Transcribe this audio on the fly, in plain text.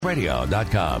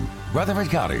Radio.com, Rutherford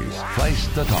County's place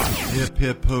to talk. Hip,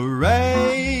 hip,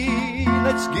 hooray,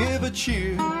 let's give a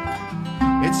cheer.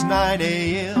 It's 9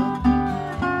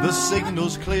 a.m., the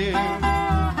signal's clear.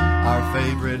 Our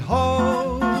favorite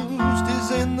host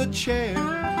is in the chair.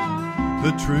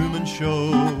 The Truman Show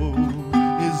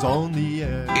is on the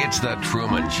air. It's The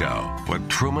Truman Show with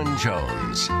Truman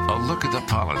Jones. A look at the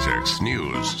politics,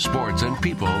 news, sports, and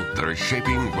people that are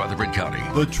shaping Rutherford County.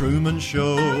 The Truman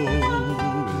Show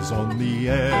is on the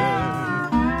air.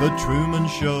 The Truman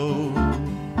Show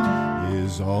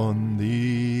is on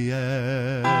the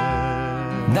air.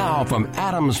 Now from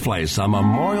Adams Place on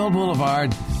Memorial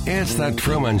Boulevard, it's The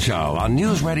Truman Show on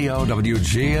News Radio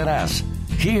WGNS.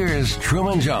 Here's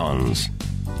Truman Jones.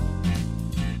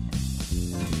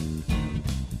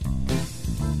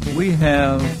 We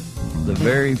have the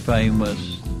very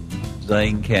famous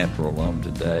Zane Cantrell on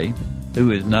today,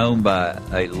 who is known by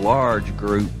a large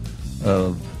group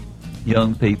of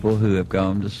young people who have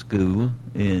gone to school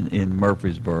in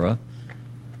Murfreesboro.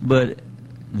 But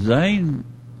Zane,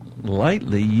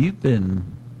 lately you've been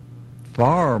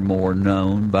far more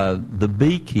known by the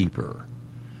beekeeper.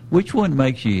 Which one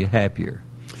makes you happier?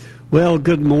 Well,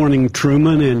 good morning,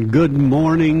 Truman, and good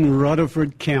morning,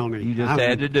 Rutherford County. You just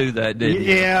had to do that, didn't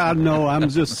you? Yeah, I know. I'm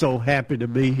just so happy to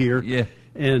be here. Yeah.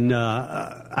 And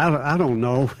I don't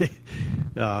know.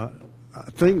 I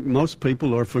think most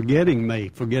people are forgetting my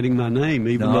name,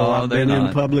 even though I've been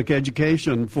in public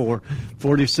education for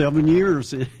 47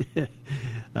 years.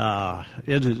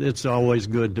 It's always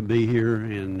good to be here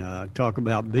and talk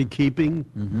about beekeeping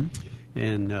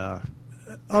and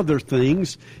other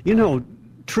things. You know,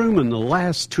 Truman, the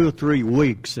last 2 or 3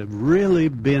 weeks have really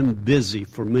been busy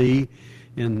for me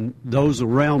and those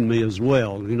around me as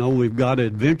well. You know, we've got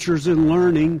Adventures in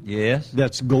Learning. Yes.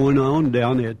 That's going on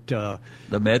down at the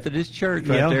Methodist Church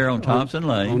right there on Thompson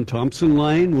Lane. On Thompson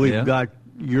Lane. We've got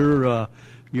your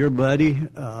buddy,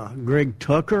 Greg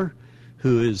Tucker,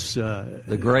 who is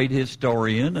the great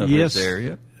historian of this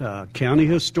area. County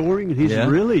historian. He's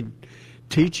really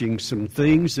teaching some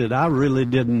things that I really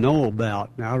didn't know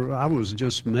about. I was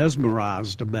just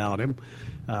mesmerized about him.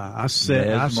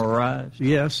 Mesmerized?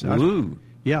 Yes. Ooh.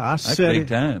 That's big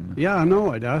time. Yeah, I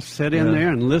know it. I sat in there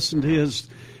and listened to his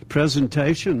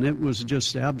presentation. It was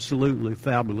just absolutely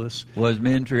fabulous. Was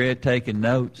Mentriet taking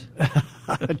notes?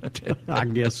 I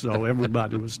guess so.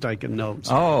 Everybody was taking notes.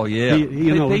 Oh, yeah.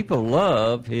 People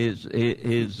love his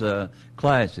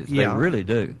classes. They really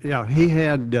do. Yeah, he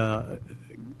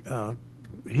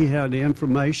had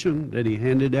information that he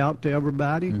handed out to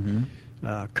everybody,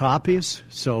 copies.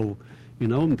 So,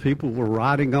 and people were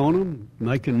writing on them,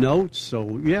 making notes.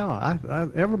 So,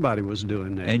 everybody was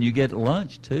doing that. And you get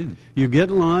lunch, too. You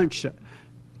get lunch.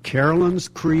 Carolyn's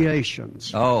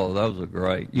Creations. Oh, those are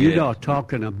great. You know,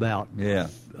 talking about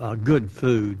good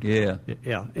food. Yeah.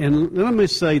 Yeah. And let me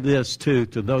say this, too,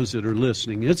 to those that are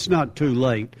listening. It's not too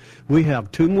late. We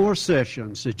have 2 more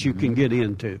sessions that you can get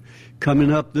into.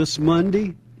 Coming up this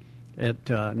Monday at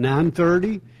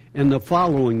 9:30 and the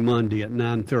following Monday at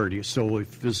 9:30. So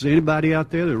if there's anybody out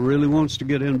there that really wants to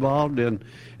get involved in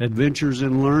Adventures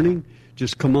in Learning,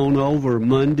 just come on over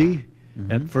Monday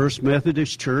at First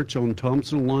Methodist Church on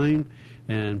Thompson Lane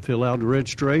and fill out the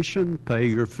registration, pay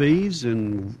your fees,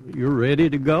 and you're ready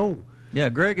to go. Yeah,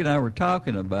 Greg and I were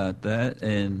talking about that,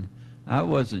 and I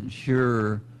wasn't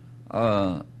sure,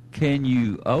 can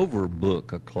you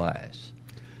overbook a class?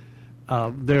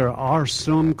 There are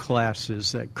some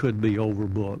classes that could be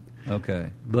overbooked. Okay.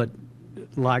 But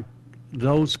like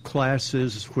those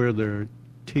classes where they're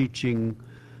teaching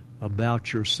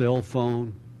about your cell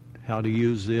phone, how to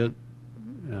use it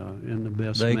in the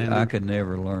best manner. I could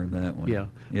never learn that one. Yeah.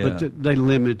 But they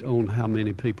limit on how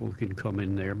many people can come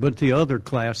in there. But the other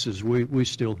classes, we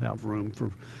still have room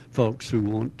for folks who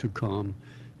want to come.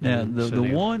 Now, the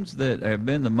ones that have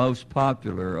been the most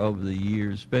popular over the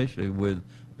years, especially with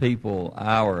people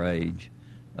our age,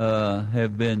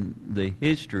 have been the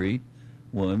history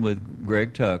one with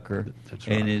Greg Tucker. That's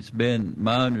right. And it's been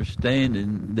my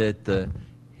understanding that the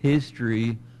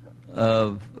history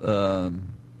of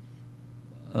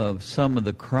some of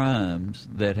the crimes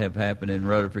that have happened in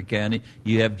Rutherford County.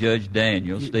 You have Judge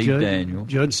Daniels, Daniels.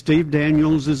 Judge Steve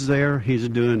Daniels is there. He's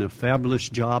doing a fabulous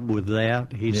job with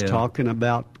that. He's talking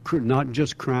about not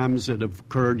just crimes that have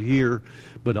occurred here,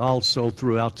 but also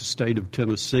throughout the state of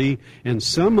Tennessee. And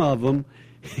some of them,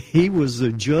 he was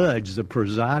the judge, the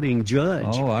presiding judge.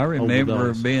 Oh, I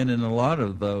remember being in a lot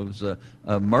of those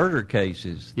murder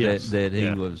cases that he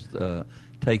was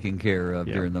taken care of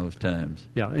during those times.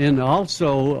 Yeah, and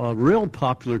also a real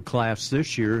popular class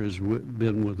this year has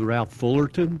been with Ralph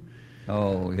Fullerton.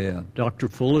 Oh, yeah. Dr.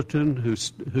 Fullerton,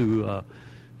 who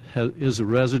is a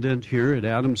resident here at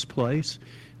Adams Place.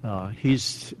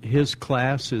 His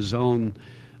class is on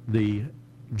the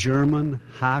German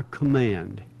High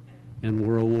Command in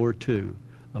World War II,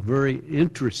 a very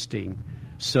interesting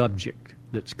subject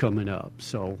that's coming up.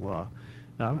 So,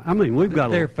 I mean, we've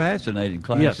got They're fascinating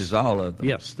classes, yes, all of them.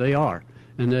 Yes, they are.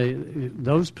 And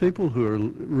those people who are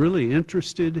really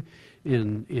interested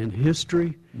in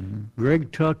history,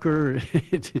 Greg Tucker,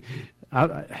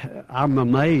 I'm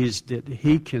amazed that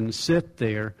he can sit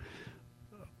there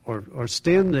or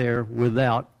stand there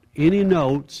without any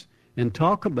notes and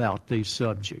talk about these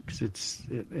subjects.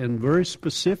 And very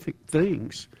specific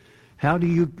things. How do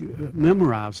you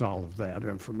memorize all of that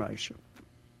information?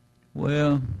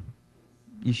 Well,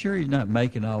 you sure he's not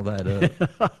making all that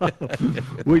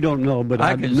up? We don't know, but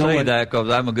I can say that because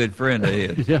I'm a good friend of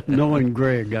his. Yeah, knowing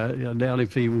Greg, I doubt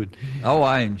if he would. Oh,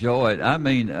 I enjoy it. I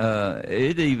mean,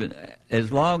 it even,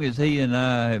 as long as he and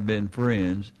I have been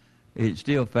friends, it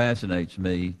still fascinates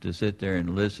me to sit there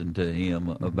and listen to him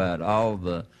about all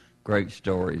the great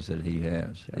stories that he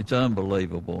has. Yeah. It's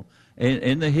unbelievable.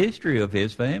 And the history of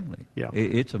his family. Yeah.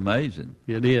 It's amazing.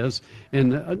 It is.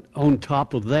 And on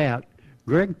top of that,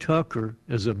 Greg Tucker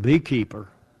is a beekeeper.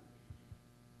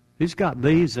 He's got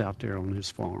bees out there on his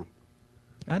farm.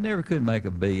 I never could make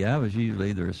a bee. I was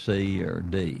usually either a C or a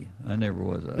D. I never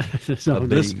was a, so a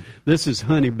bee. This is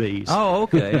honeybees. Oh,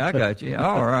 okay. I got you.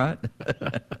 All right.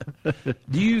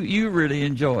 Do you really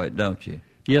enjoy it, don't you?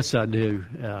 Yes, I do.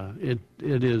 It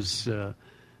is a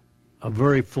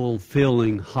very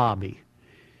fulfilling hobby.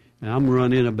 Now, I'm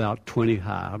running about 20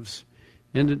 hives,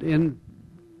 and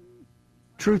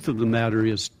truth of the matter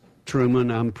is, Truman,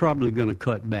 I'm probably going to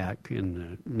cut back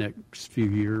in the next few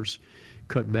years,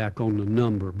 cut back on the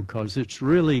number, because it's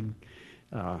really,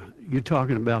 you're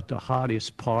talking about the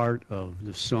hottest part of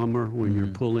the summer when you're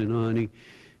pulling honey,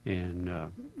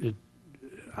 and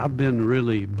I've been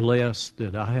really blessed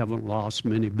that I haven't lost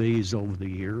many bees over the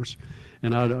years,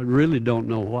 and I really don't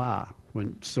know why.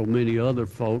 When so many other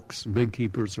folks, bee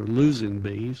keepers, are losing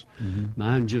bees,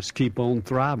 mine just keep on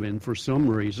thriving for some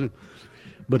reason.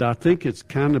 But I think it's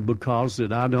kind of because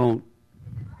that I don't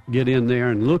get in there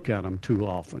and look at them too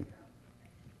often.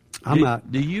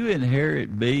 Do you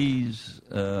inherit bees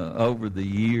over the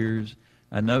years?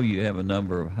 I know you have a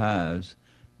number of hives,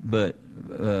 but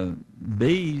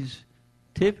bees,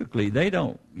 typically, they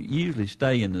don't usually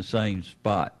stay in the same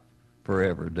spot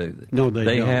forever, do they? No, they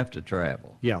don't. They have to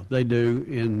travel. Yeah, they do.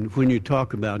 And when you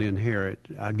talk about inherit,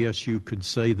 I guess you could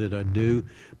say that I do,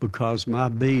 because my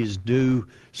bees do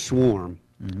swarm.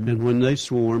 And when they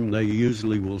swarm, they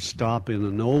usually will stop in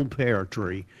an old pear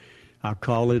tree. I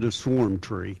call it a swarm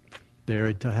tree there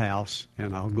at the house.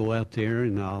 And I'll go out there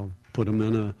and I'll put them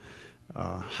in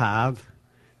a hive.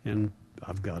 And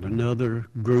I've got another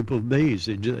group of bees.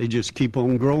 They just keep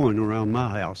on growing around my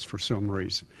house for some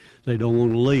reason. They don't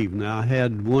want to leave. Now, I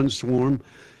had one swarm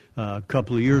a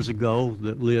couple of years ago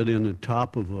that lived in the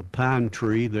top of a pine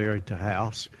tree there at the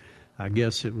house. I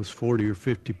guess it was 40 or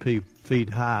 50 feet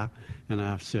high. And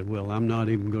I said, well, I'm not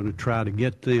even going to try to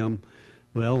get them.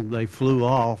 Well, they flew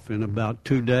off. In about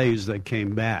 2 days, they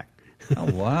came back.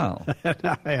 Oh, wow.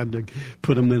 I had to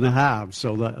put them in a hive,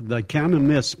 so they kind of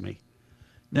miss me.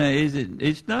 Now,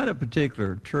 it's not a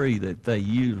particular tree that they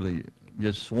usually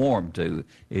just swarm to,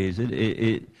 is it?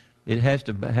 It has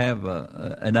to have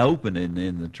an opening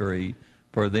in the tree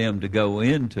for them to go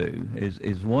into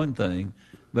is one thing.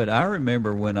 But I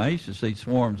remember when I used to see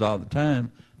swarms all the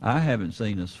time, I haven't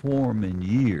seen a swarm in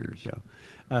years.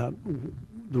 Yeah.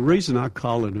 The reason I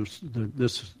call it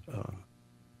this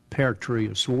pear tree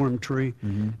a swarm tree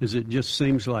is it just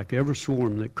seems like every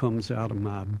swarm that comes out of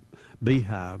my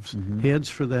beehives heads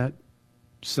for that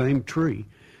same tree.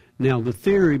 Now, the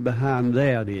theory behind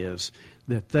that is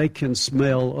that they can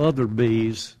smell other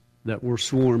bees that were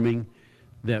swarming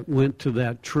that went to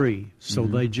that tree, so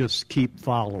they just keep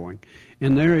following.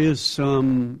 And there is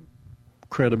some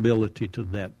credibility to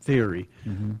that theory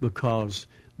because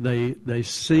they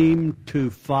seem to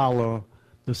follow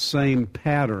the same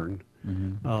pattern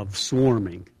of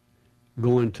swarming,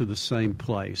 going to the same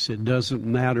place. It doesn't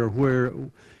matter where,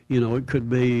 it could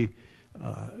be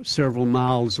several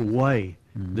miles away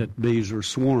that bees are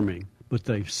swarming, but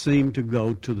they seem to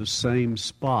go to the same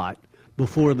spot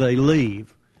before they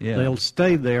leave. Yeah. They'll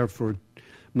stay there for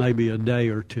maybe a day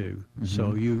or two.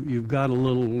 So you've got a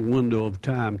little window of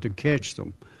time to catch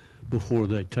them before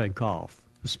they take off,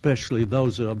 especially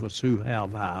those of us who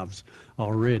have hives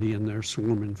already and they're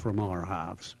swarming from our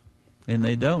hives. And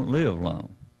they don't live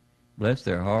long. Bless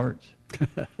their hearts.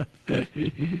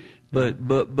 But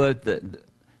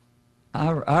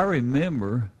I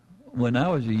remember when I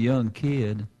was a young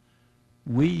kid,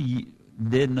 we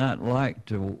did not like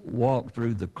to walk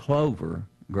through the clover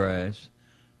grass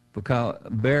because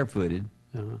barefooted,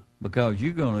 because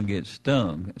you're going to get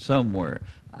stung somewhere.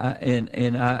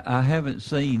 I haven't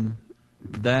seen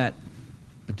that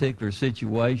particular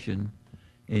situation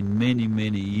in many,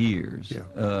 many years.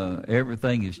 Yeah.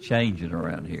 Everything is changing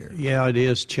around here. Yeah, it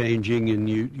is changing, and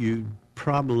you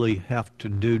probably have to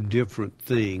do different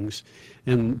things.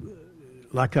 And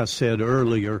like I said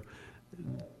earlier,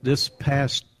 this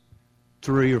past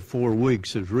 3 or 4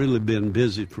 weeks has really been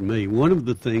busy for me. One of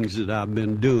the things that I've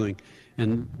been doing,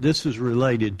 and this is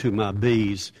related to my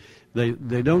bees, they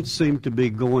don't seem to be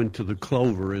going to the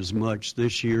clover as much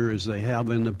this year as they have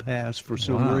in the past for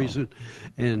some reason.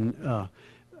 And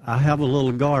I have a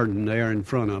little garden there in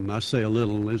front of them. I say a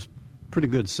little, it's a pretty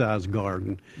good-sized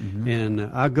garden. Mm-hmm. And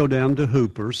I go down to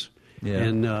Hooper's,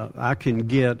 and I can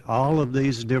get all of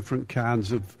these different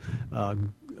kinds of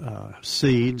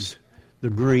seeds, the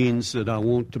greens that I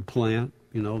want to plant.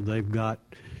 You know, they've got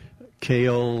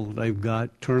kale, they've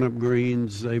got turnip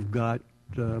greens, they've got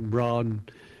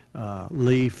broad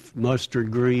leaf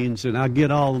mustard greens, and I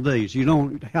get all of these. You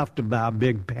don't have to buy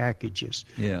big packages.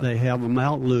 Yeah. They have them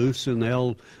out loose, and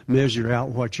they'll measure out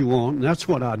what you want, and that's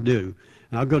what I do.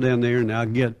 And I'll go down there, and I'll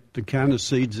get the kind of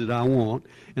seeds that I want,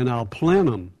 and I'll plant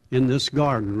them in this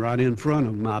garden right in front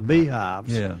of my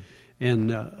beehives. Yeah.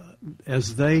 And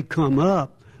as they come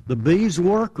up, the bees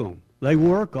work them. They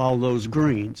work all those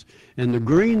greens. And the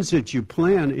greens that you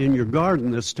plant in your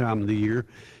garden this time of the year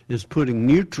is putting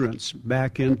nutrients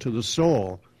back into the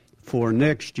soil for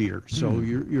next year. So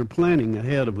you're planning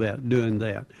ahead of that, doing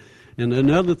that. And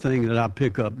another thing that I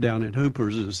pick up down at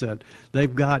Hooper's is that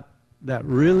they've got that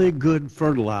really good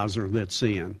fertilizer that's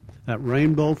in, that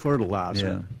rainbow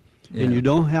fertilizer. Yeah. And you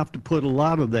don't have to put a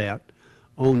lot of that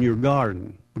on your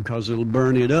garden because it'll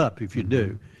burn it up if you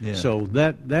do. Yeah. So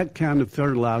that kind of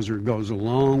fertilizer goes a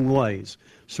long ways.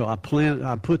 So I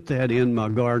put that in my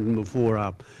garden before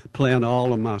I plant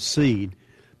all of my seed.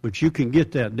 But you can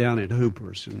get that down at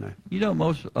Hooper's. You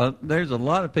know, there's a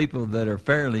lot of people that are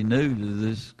fairly new to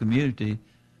this community.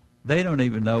 They don't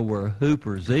even know where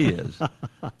Hooper's is.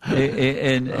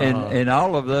 and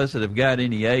all of us that have got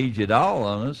any age at all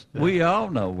on us, we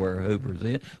all know where Hooper's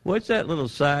is. What's that little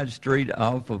side street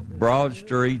off of Broad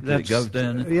Street that goes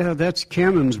down there? Yeah, that's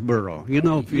Cannonsboro. You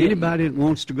know, if anybody that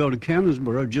wants to go to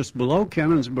Cannonsboro, just below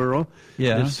Cannonsboro,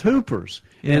 it's Hooper's.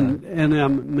 Yeah. And I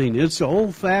mean, it's an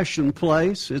old-fashioned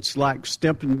place. It's like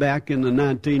stepping back in the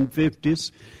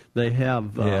 1950s. They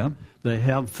have they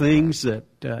have things that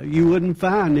you wouldn't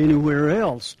find anywhere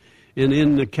else, and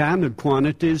in the kind of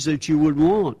quantities that you would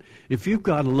want. If you've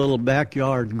got a little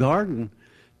backyard garden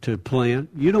to plant,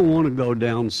 you don't want to go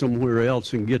down somewhere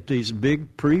else and get these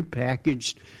big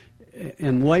pre-packaged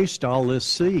and waste all this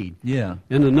seed. Yeah.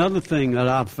 And another thing that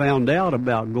I've found out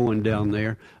about going down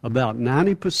there, about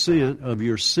 90% of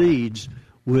your seeds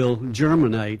will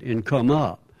germinate and come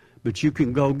up. But you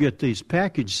can go get these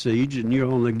packaged seeds, and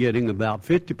you're only getting about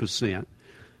 50%.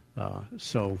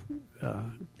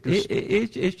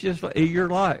 It's just you're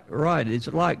right. It's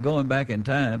like going back in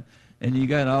time, and you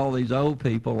got all these old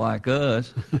people like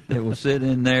us that will sit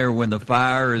in there when the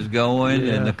fire is going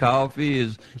and the coffee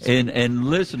is, and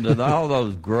listen to all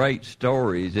those great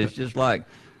stories. It's just like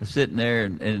sitting there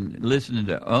and listening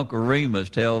to Uncle Remus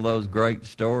tell those great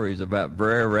stories about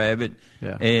Brer Rabbit,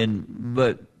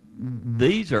 but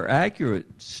these are accurate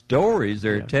stories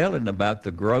they're telling about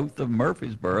the growth of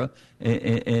Murfreesboro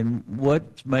and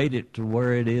what's made it to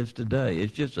where it is today.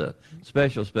 It's just a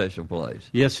special, special place.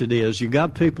 Yes, it is. You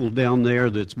got people down there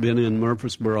that's been in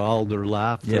Murfreesboro all their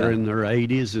life. They're in their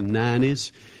 80s and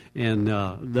 90s, and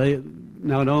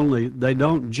they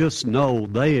don't just know,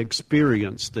 they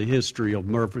experience the history of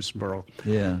Murfreesboro.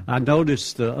 Yeah. I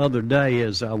noticed the other day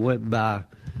as I went by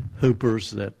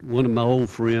Hooper's that one of my old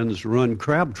friends, Ron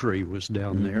Crabtree, was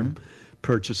down there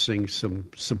purchasing some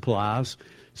supplies.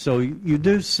 So you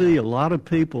do see a lot of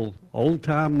people,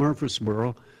 old-time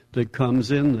Murfreesboro, that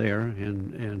comes in there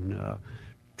and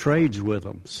trades with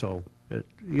them. So,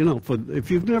 if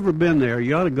you've never been there,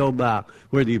 you ought to go by,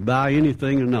 whether you buy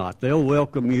anything or not. They'll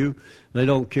welcome you. They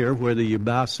don't care whether you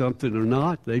buy something or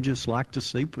not. They just like to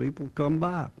see people come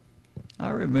by. I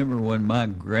remember when my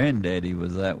granddaddy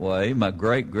was that way, my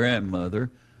great-grandmother,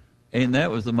 and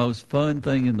that was the most fun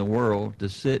thing in the world, to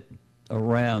sit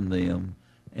around them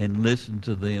and listen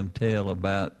to them tell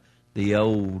about the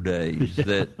old days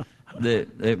that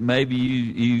maybe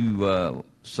you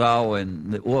saw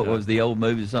in, what was the old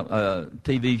movie,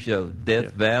 TV show,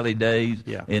 Death Valley days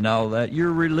and all that.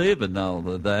 You're reliving all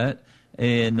of that.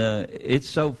 And it's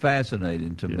so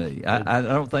fascinating to me. I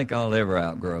don't think I'll ever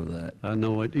outgrow that. I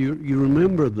know it. You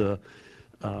remember the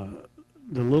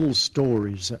little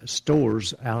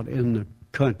stores out in the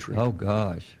country. Oh,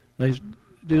 gosh. They,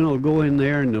 go in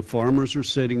there and the farmers are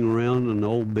sitting around an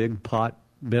old big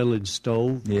pot-bellied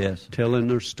stove. Yes. Telling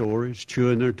their stories,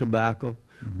 chewing their tobacco,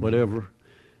 whatever.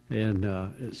 And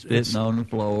spitting on the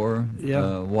floor,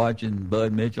 watching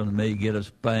Bud Mitchell and me get a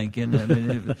spanking. I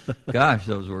mean, gosh,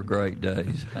 those were great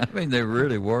days. I mean, they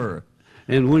really were.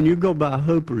 And when you go by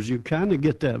Hooper's, you kind of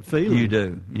get that feeling. You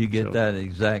do. You get that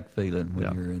exact feeling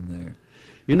when you're in there.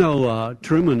 You know,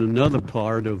 Truman, another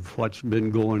part of what's been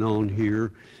going on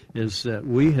here is that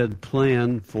we had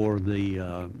planned for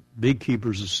the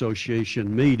Beekeepers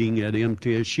Association meeting at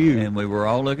MTSU. And we were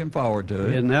all looking forward to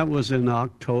it. And that was in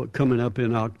coming up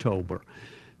in October.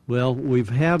 Well, we've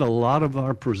had a lot of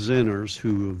our presenters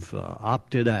who have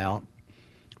opted out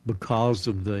because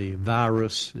of the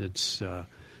virus. It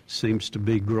seems to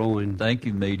be growing. Thank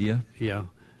you, media. Yeah,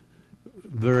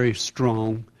 very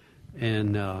strong.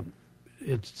 And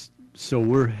so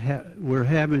we're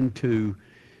having to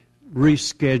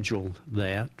reschedule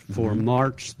that for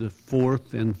March the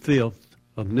 4th and 5th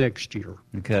of next year.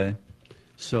 Okay.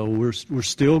 So we're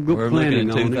still planning on it. We're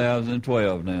looking at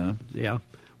 2012 now. Yeah,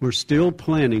 we're still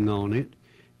planning on it,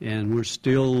 and we're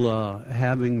still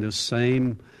having the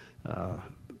same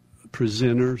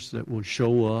presenters that will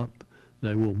show up.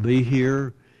 They will be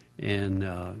here,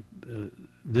 and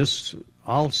this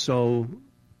also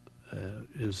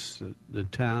is the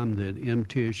time that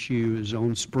MTSU is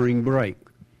on spring break.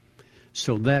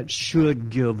 So that should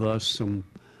give us some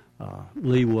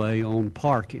leeway on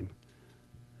parking.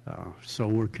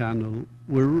 So it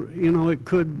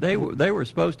could. They were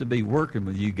supposed to be working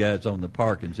with you guys on the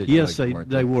parking situation. Yes,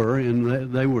 they were,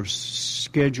 and they were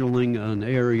scheduling an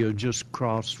area just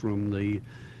across from the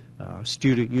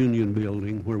Student Union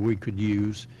building where we could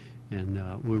use, and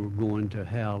we were going to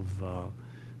have a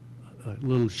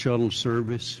little shuttle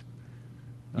service.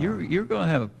 You're going to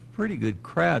have a pretty good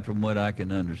crowd, from what I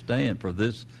can understand, for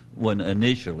this one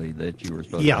initially that you were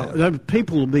supposed to have. Yeah,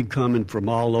 people will be coming from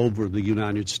all over the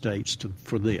United States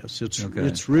for this.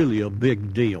 It's really a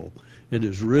big deal. It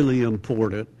is really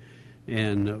important,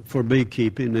 and for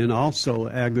beekeeping and also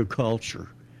agriculture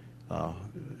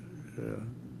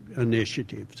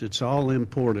initiatives. It's all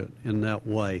important in that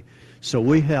way. So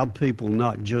we have people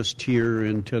not just here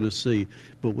in Tennessee,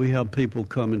 but we have people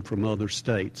coming from other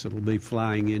states that will be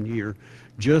flying in here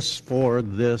just for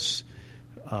this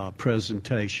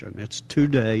presentation. It's 2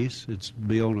 days. It's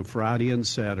be on a Friday and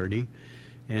Saturday,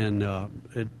 and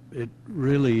it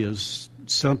really is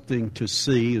something to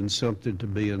see and something to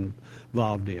be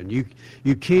involved in.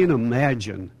 You can't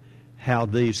imagine how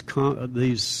these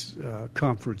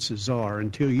conferences are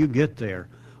until you get there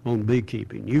on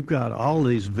beekeeping. You've got all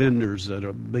these vendors that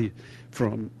are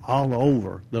from all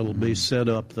over that'll be set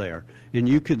up there, and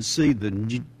you can see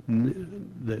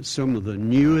some of the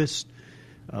newest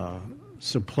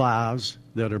supplies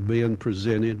that are being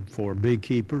presented for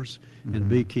beekeepers and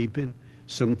beekeeping.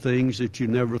 Some things that you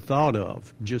never thought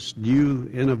of, just new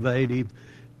innovative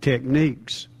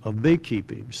techniques of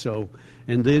beekeeping. So,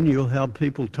 and then you'll have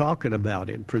people talking about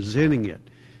it, presenting it,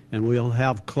 and we'll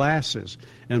have classes.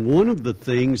 And one of the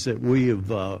things that we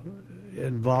have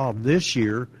involved this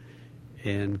year,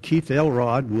 and Keith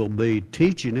Elrod will be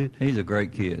teaching it. He's a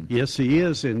great kid. Yes, he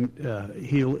is, and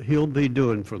he'll be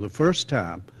doing for the first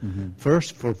time,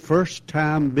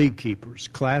 first-time beekeepers,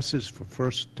 classes for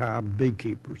first-time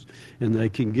beekeepers, and they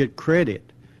can get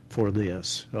credit for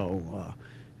this. So,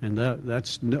 and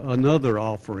that's another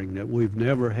offering that we've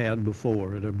never had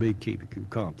before at our beekeeping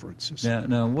conferences.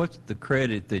 Now, what's the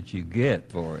credit that you get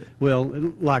for it? Well,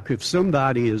 like if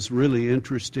somebody is really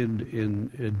interested in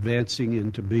advancing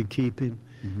into beekeeping,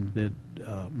 that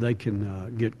they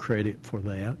can get credit for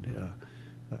that.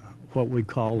 What we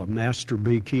call a master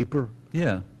beekeeper.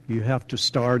 Yeah. You have to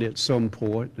start at some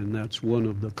point, and that's one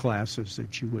of the classes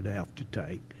that you would have to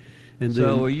take. And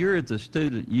so you're at the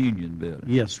Student Union building.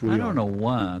 Yes, we are. I don't know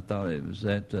why I thought it was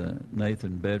at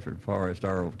Nathan Bedford Forrest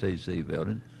ROTC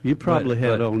building. You probably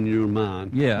had on your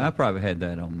mind. Yeah, I probably had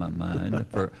that on my mind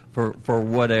for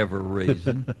whatever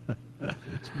reason.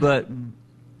 But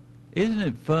isn't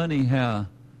it funny how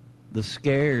the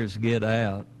scares get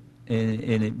out and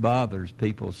it bothers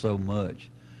people so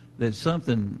much that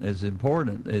something as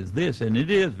important as this, and it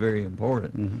is very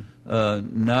important,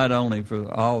 not only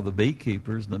for all the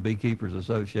beekeepers and the Beekeepers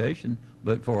Association,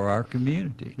 but for our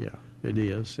community. Yeah, it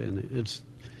is, and it's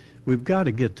we've got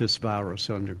to get this virus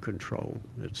under control.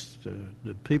 It's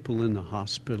the people in the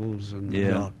hospitals and the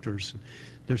doctors.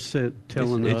 They're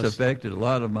telling us it's affected a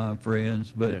lot of my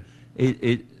friends, but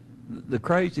the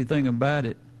crazy thing about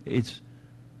it,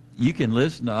 you can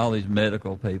listen to all these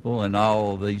medical people and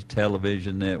all these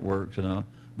television networks and all,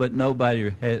 but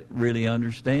nobody really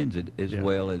understands it as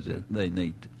well as they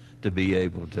need to be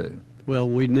able to. Well,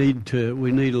 we need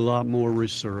a lot more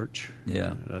research.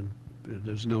 Yeah.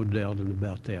 There's no doubt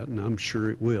about that, and I'm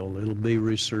sure it will. It'll be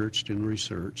researched.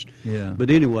 Yeah. But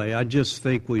anyway, I just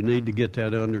think we need to get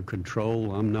that under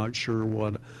control. I'm not sure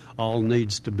what all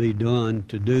needs to be done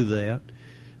to do that.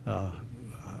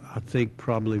 I think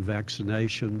probably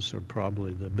vaccinations are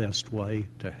probably the best way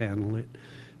to handle it.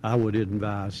 I would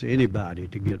advise anybody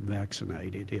to get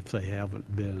vaccinated if they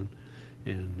haven't been,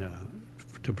 and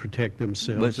to protect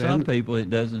themselves. But some people,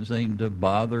 it doesn't seem to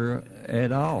bother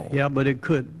at all. Yeah, but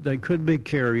they could be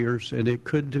carriers, and it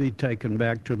could be taken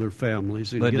back to their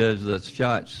families. But does the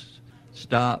shots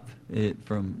stop it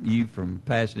from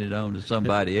passing it on to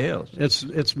somebody else?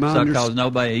 It's my because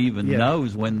nobody even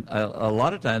knows when a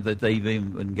lot of times that they've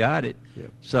even got it. Yeah.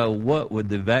 So what would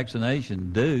the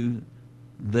vaccination do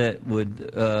that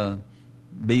would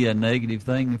be a negative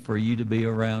thing for you to be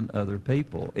around other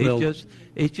people?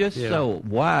 It's just so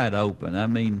wide open. I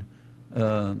mean,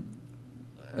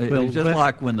 it's just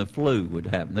like when the flu would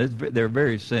happen. They're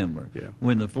very similar. Yeah.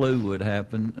 When the flu would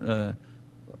happen,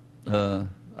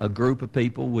 a group of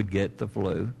people would get the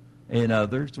flu, and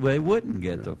others they wouldn't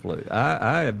get the flu.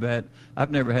 I've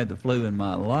never had the flu in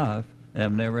my life, and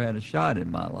I've never had a shot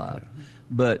in my life.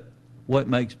 But what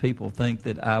makes people think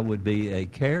that I would be a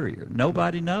carrier?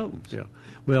 Nobody knows. Yeah.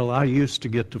 Well, I used to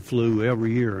get the flu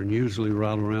every year, and usually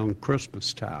right around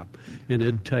Christmas time, and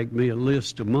it'd take me at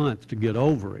least a month to get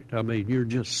over it. I mean, you're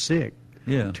just sick,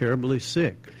 terribly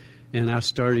sick. And I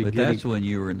started But that's when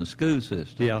you were in the school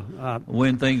system. Yeah.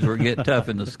 When things were getting tough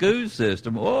in the school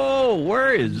system,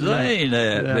 where is Zane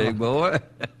at, big boy?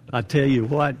 I tell you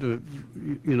what,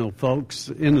 folks,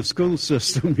 in the school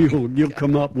system, you'll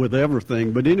come up with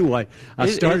everything. But anyway,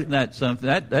 Isn't that something?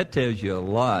 That tells you a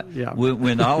lot. Yeah.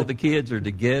 When all the kids are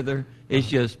together, it's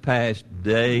just passed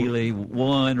daily,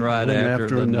 one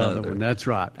after another one. That's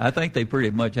right. I think they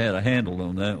pretty much had a handle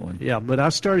on that one. Yeah, but I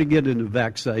started getting the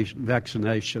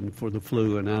vaccination for the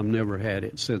flu, and I've never had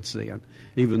it since then,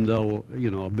 even though,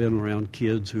 I've been around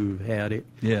kids who've had it.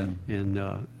 Yeah.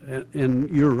 And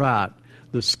you're right.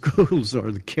 The schools are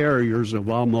the carriers of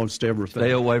almost everything.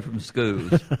 Stay away from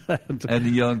schools and the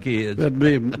young kids.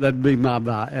 That'd be my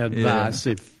advice.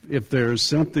 Yeah. If there's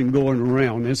something going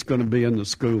around, it's going to be in the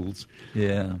schools.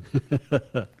 Yeah.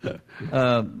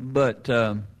 But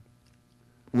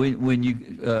when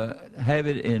you have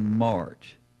it in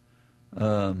March,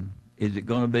 is it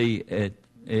going to be at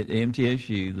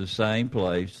MTSU, the same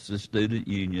place, the Student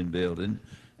Union Building?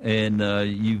 And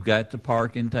you've got the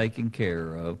parking taken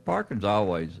care of. Parking's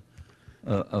always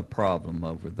a problem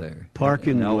over there.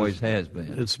 Parking always has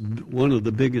been. It's one of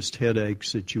the biggest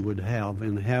headaches that you would have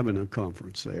in having a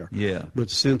conference there. Yeah.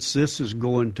 But since this is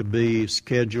going to be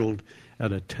scheduled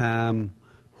at a time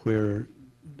where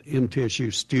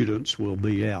MTSU students will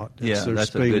be out, that's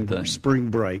a good thing. Spring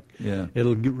break. Yeah.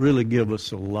 It'll really give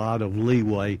us a lot of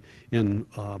leeway in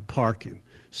parking.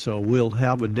 So we'll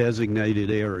have a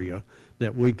designated area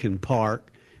that we can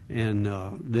park, and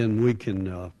then we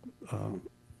can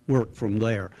work from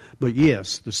there. But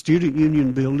yes, the Student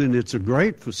Union Building, it's a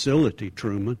great facility,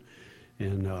 Truman,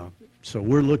 and so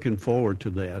we're looking forward to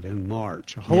that in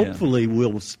March. Hopefully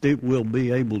we'll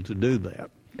be able to do that.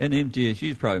 And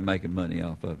MTSU's probably making money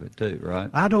off of it too,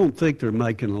 right? I don't think they're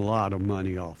making a lot of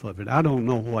money off of it. I don't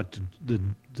know what the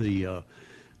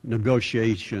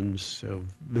negotiations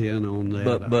have been on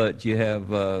that. But you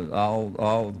have all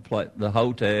the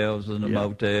hotels and the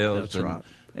motels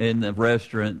and the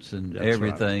restaurants and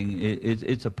everything. Right.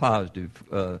 It's a positive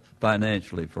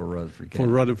financially for Rutherford County.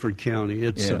 For Rutherford County,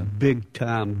 it's a big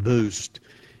time boost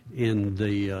in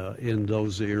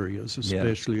those areas,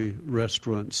 especially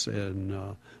restaurants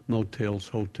and motels,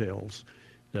 hotels,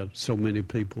 that so many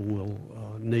people will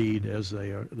need as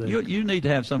they are. You need to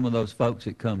have some of those folks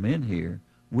that come in here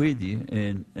with you,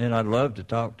 and I'd love to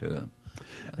talk to them.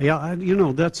 Yeah,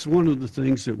 that's one of the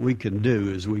things that we can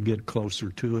do as we get closer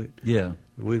to it. Yeah.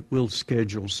 We'll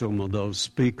schedule some of those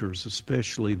speakers,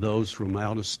 especially those from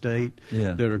out of state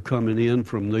that are coming in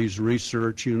from these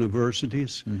research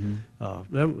universities. Mm-hmm.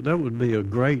 That would be a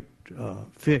great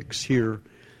fix here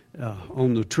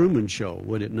on the Truman Show,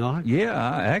 would it not? Yeah,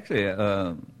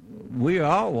 actually, we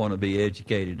all want to be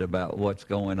educated about what's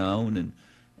going on,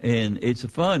 And it's a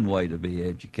fun way to be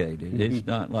educated. Mm-hmm. It's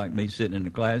not like me sitting in the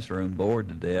classroom bored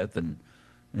to death and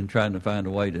trying to find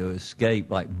a way to escape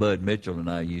like Bud Mitchell and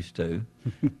I used to.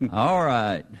 All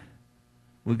right.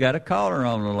 We got a caller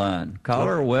on the line.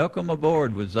 Caller, welcome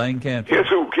aboard with Zane Cantrell.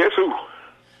 Guess who?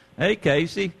 Hey,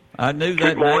 Casey. I knew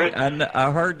that name.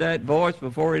 I heard that voice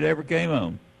before it ever came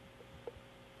on.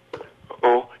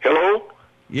 Oh, hello?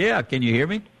 Yeah, can you hear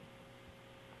me?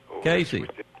 Oh, Casey.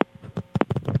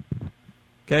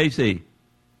 Casey.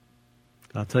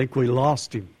 I think we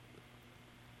lost him.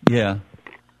 Yeah.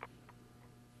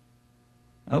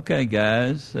 Okay,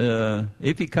 guys.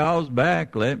 If he calls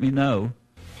back, let me know.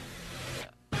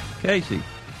 Casey.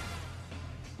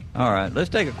 All right, let's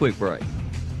take a quick break.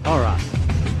 All right.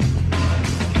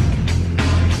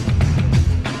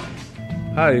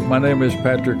 Hi, my name is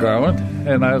Patrick Garland,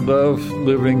 and I love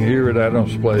living here at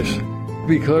Adams Place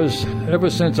because ever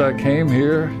since I came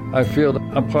here, I feel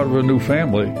I'm part of a new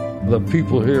family. The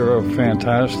people here are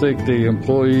fantastic, the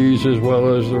employees as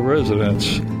well as the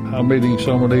residents. I'm meeting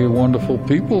so many wonderful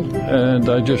people, and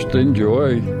I just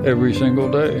enjoy every single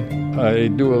day. I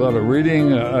do a lot of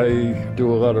reading, I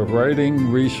do a lot of writing,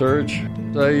 research.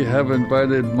 I have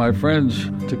invited my friends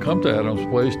to come to Adams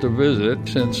Place to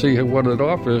visit and see what it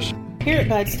offers. Here at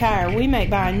Bud's Tire, we make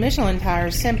buying Michelin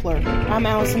tires simpler. I'm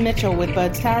Allison Mitchell with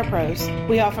Bud's Tire Pros.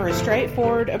 We offer a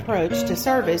straightforward approach to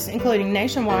service, including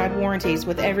nationwide warranties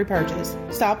with every purchase.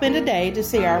 Stop in today to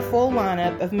see our full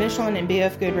lineup of Michelin and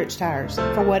BF Goodrich tires.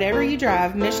 For whatever you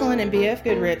drive, Michelin and BF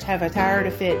Goodrich have a tire to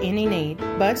fit any need.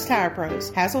 Bud's Tire Pros,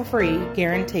 hassle-free,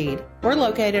 guaranteed. We're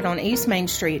located on East Main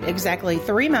Street, exactly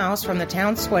 3 miles from the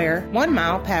town square, 1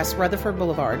 mile past Rutherford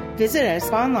Boulevard. Visit us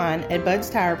online at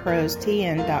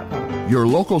budstirepros.tn.com. Your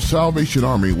local Salvation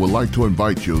Army would like to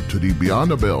invite you to the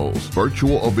Beyond the Bells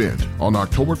virtual event on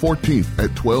October 14th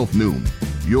at 12 noon.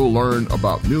 You'll learn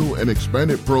about new and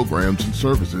expanded programs and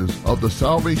services of the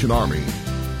Salvation Army.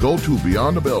 Go to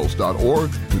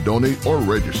beyondthebells.org to donate or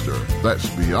register. That's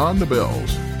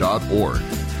beyondthebells.org.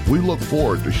 We look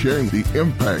forward to sharing the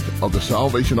impact of the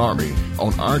Salvation Army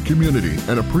on our community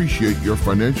and appreciate your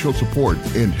financial support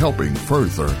in helping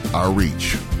further our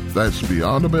reach. That's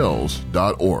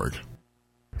beyondthebells.org.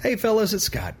 Hey fellas, it's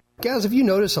Scott. Guys, if you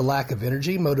notice a lack of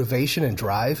energy, motivation, and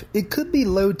drive, it could be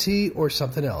low T or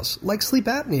something else, like sleep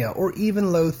apnea or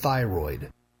even low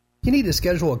thyroid. You need to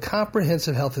schedule a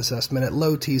comprehensive health assessment at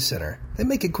Low T Center. They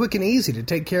make it quick and easy to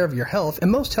take care of your health,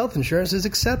 and most health insurance is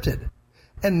accepted.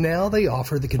 And now they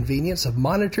offer the convenience of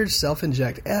monitored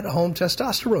self-inject at-home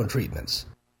testosterone treatments.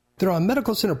 They're on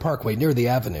Medical Center Parkway near the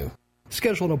Avenue.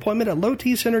 Schedule an appointment at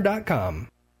lowtcenter.com.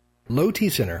 Low T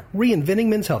Center, reinventing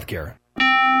men's healthcare.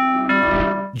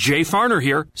 Jay Farner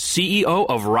here, CEO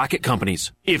of Rocket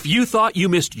Companies. If you thought you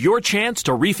missed your chance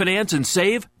to refinance and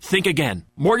save, think again.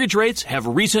 Mortgage rates have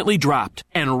recently dropped,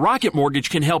 and Rocket Mortgage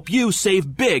can help you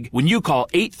save big when you call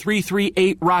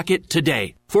 8338-ROCKET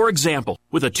today. For example,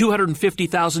 with a $250,000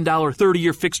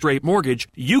 30-year fixed-rate mortgage,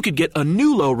 you could get a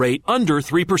new low rate under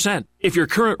 3%. If your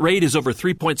current rate is over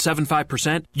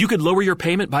 3.75%, you could lower your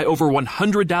payment by over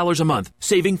 $100 a month,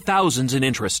 saving thousands in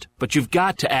interest. But you've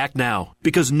got to act now,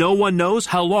 because no one knows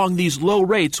how long these low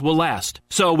rates will last.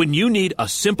 So when you need a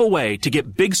simple way to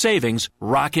get big savings,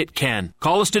 Rocket can.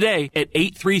 Call us today at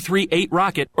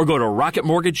 8338-ROCKET or go to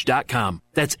rocketmortgage.com.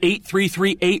 That's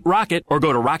 8338-ROCKET or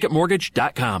go to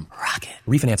rocketmortgage.com. Rocket.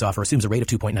 Refinance offer assumes a rate of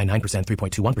 2.99%,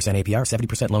 3.21% APR,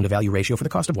 70% loan-to-value ratio for the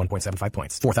cost of 1.75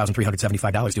 points.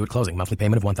 $4,375 due at closing. Monthly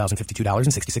payment of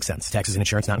 $1,052.66. Taxes and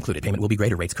insurance not included. Payment will be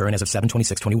greater. Rates current as of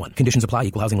 7/26/21. Conditions apply.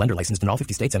 Equal housing lender licensed in all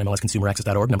 50 states.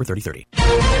 NMLSConsumerAccess.org number 3030.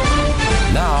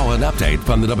 Now an update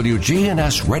from the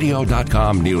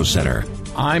WGNSradio.com News Center.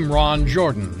 I'm Ron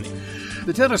Jordan.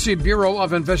 The Tennessee Bureau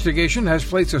of Investigation has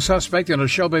placed a suspect in a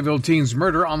Shelbyville teen's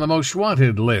murder on the most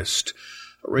wanted list.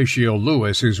 Horatio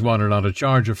Lewis is wanted on a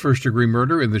charge of first-degree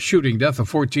murder in the shooting death of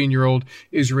 14-year-old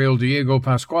Israel Diego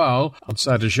Pascual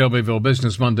outside a Shelbyville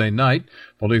business Monday night.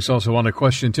 Police also want to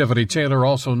question Tiffany Taylor,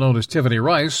 also known as Tiffany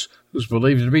Rice, who's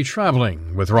believed to be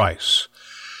traveling with Rice.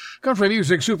 Country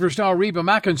music superstar Reba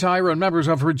McEntire and members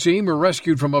of her team were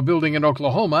rescued from a building in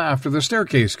Oklahoma after the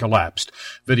staircase collapsed.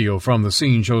 Video from the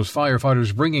scene shows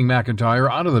firefighters bringing McEntire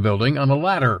out of the building on a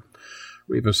ladder.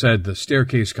 Reba said the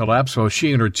staircase collapsed while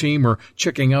she and her team were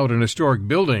checking out an historic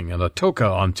building in Atoka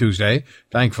on Tuesday.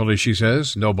 Thankfully, she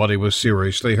says, nobody was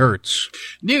seriously hurt.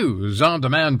 News on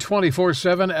demand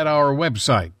 24/7 at our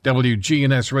website,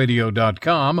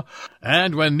 WGNSradio.com.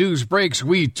 And when news breaks,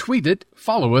 we tweet it.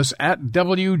 Follow us at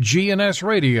WGNS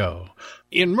Radio.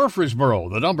 In Murfreesboro,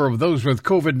 the number of those with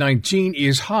COVID-19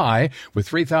 is high, with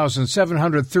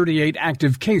 3,738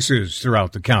 active cases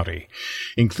throughout the county.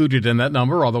 Included in that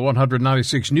number are the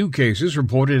 196 new cases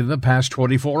reported in the past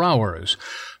 24 hours.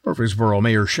 Murfreesboro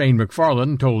Mayor Shane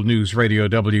McFarland told News Radio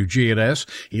WGNS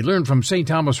he learned from St.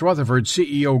 Thomas Rutherford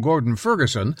CEO Gordon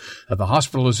Ferguson that the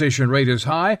hospitalization rate is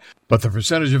high, but the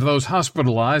percentage of those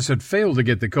hospitalized that failed to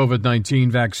get the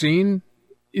COVID-19 vaccine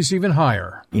is even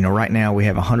higher. Right now we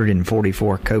have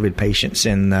 144 COVID patients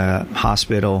in the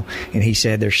hospital, and he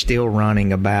said they're still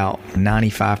running about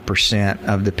 95%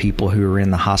 of the people who are in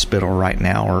the hospital right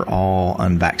now are all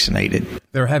unvaccinated.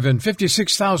 There have been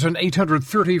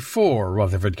 56,834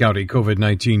 Rutherford County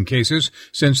COVID-19 cases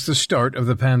since the start of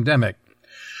the pandemic.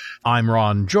 I'm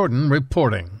Ron Jordan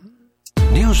reporting.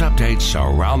 News updates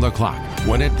around the clock,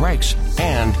 when it breaks,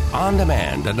 and on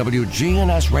demand at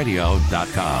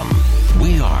WGNSradio.com.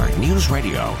 We are News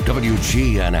Radio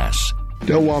WGNS.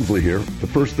 Del Walmsley here. The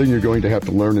first thing you're going to have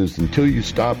to learn is until you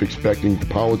stop expecting the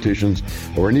politicians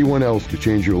or anyone else to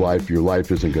change your life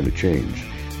isn't going to change.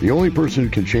 The only person who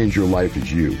can change your life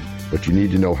is you, but you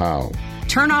need to know how.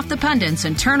 Turn off the pundits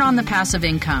and turn on the passive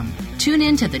income. Tune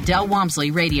in to the Del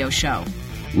Walmsley Radio Show.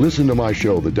 Listen to my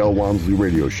show, the Del Walmsley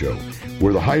Radio Show,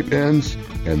 where the hype ends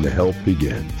and the help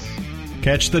begins.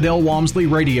 Catch the Del Walmsley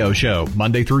Radio Show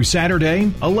Monday through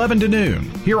Saturday, 11 to noon,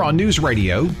 here on News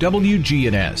Radio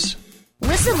WGNS.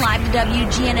 Listen live to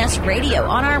WGNS Radio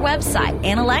on our website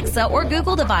and Alexa or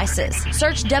Google devices.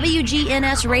 Search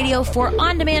WGNS Radio for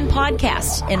on-demand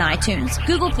podcasts in iTunes,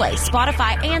 Google Play,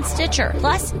 Spotify, and Stitcher.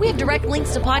 Plus, we have direct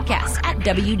links to podcasts at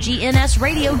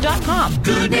WGNSradio.com.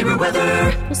 Good neighbor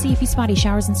weather. We'll see a few spotty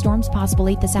showers and storms possible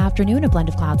late this afternoon. A blend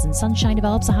of clouds and sunshine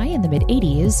develops a high in the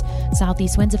mid-80s.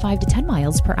 Southeast winds of 5 to 10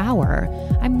 miles per hour.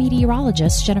 I'm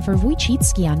meteorologist Jennifer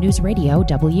Wojcicki on News Radio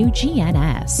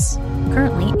WGNS.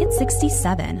 Currently, it's 67.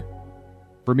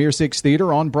 Premier Six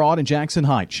Theater on Broad and Jackson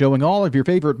Heights, showing all of your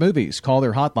favorite movies. Call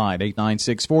their hotline,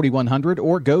 896-4100,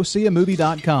 or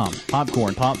goseeamovie.com.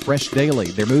 Popcorn Pop Fresh Daily,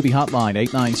 their movie hotline,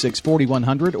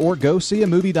 896-4100, or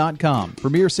goseeamovie.com.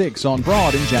 Premier Six on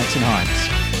Broad and Jackson Heights.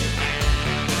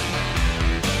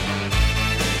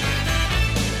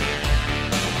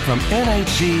 From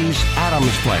NHC's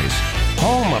Adams Place,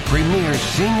 home of premier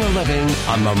senior living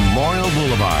on Memorial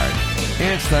Boulevard.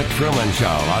 It's The Truman Show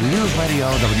on News Radio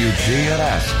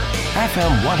WGNS,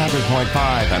 FM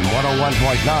 100.5 and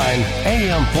 101.9,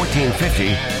 AM 1450,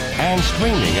 and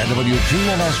streaming at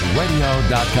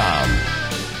WGNSradio.com.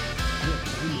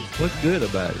 What's good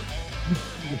about it?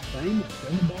 You're famous.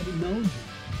 Everybody knows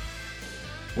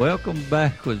you. Welcome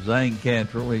back with Zane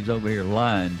Cantrell. He's over here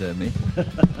lying to me.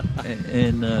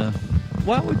 and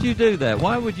why would you do that?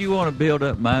 Why would you want to build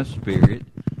up my spirit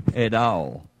at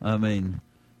all? I mean,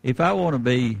 if I want to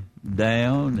be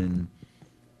down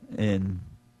and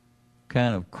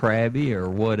kind of crabby or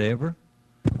whatever,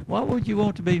 why would you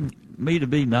want me to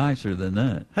be nicer than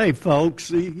that? Hey,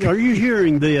 folks, are you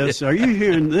hearing this? Are you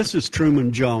hearing this? Is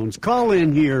Truman Jones. Call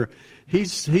in here.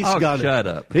 He's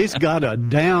got a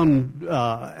down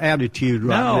attitude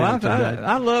right now. No,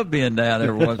 I love being down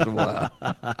every once in a while.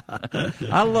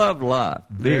 I love life.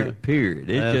 Period.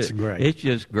 That's great. It's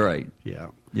just great. Yeah.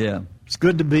 Yeah. It's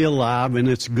good to be alive, and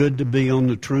it's good to be on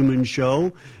the Truman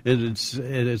Show.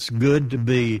 It's good to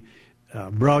be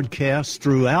broadcast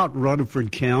throughout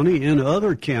Rutherford County and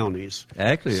other counties.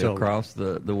 Actually, across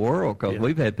the world, because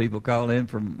we've had people call in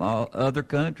from other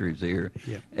countries here.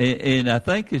 Yeah. And I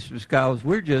think it's because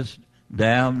we're just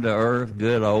down-to-earth,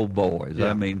 good old boys.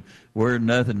 Yeah. I mean, we're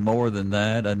nothing more than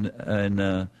that.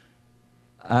 And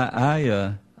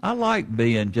I like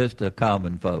being just a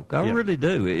common folk. I really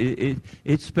do.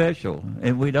 It's special,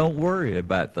 and we don't worry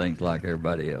about things like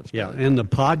everybody else does. Yeah, and the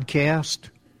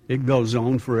podcast, it goes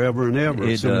on forever and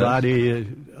ever. Somebody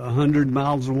 100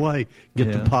 miles away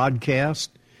get the podcast,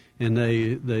 and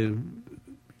they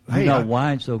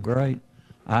why it's so great?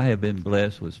 I have been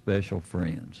blessed with special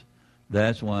friends.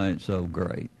 That's why it's so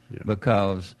great,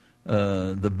 because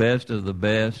the best of the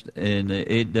best, and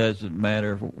it doesn't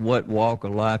matter what walk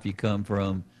of life you come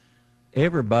from,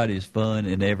 everybody's fun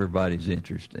and everybody's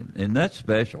interesting, and that's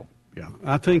special. Yeah,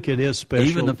 I think it is special.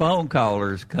 Even the phone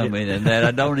callers come in, and that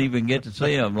I don't even get to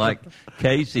see them. Like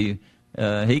Casey,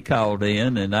 he called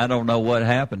in, and I don't know what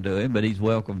happened to him, but he's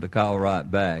welcome to call right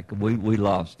back. We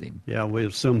lost him. Yeah,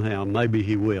 somehow maybe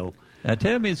he will. Now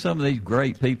tell me some of these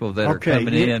great people that are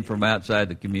coming in from outside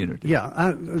the community.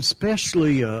 Yeah,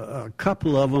 especially a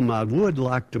couple of them I would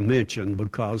like to mention,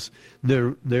 because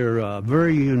they're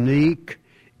very unique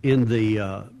in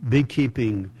the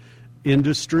beekeeping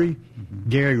industry.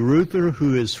 Gary Ruther,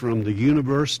 who is from the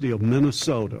University of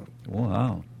Minnesota.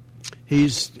 Wow. He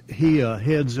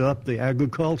heads up the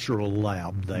agricultural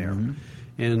lab there,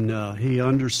 and he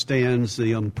understands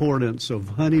the importance of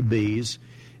honeybees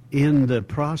in the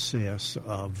process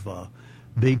of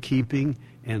beekeeping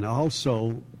and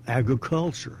also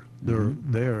agriculture.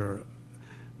 They're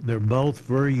both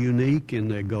very unique, and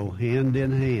they go hand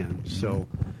in hand. So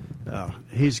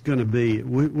he's going to be.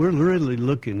 We're really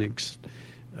looking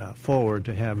forward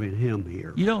to having him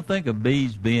here. You don't think of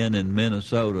bees being in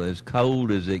Minnesota, as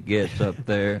cold as it gets up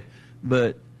there,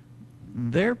 but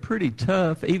they're pretty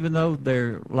tough, even though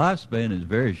their lifespan is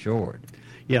very short.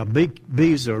 Yeah,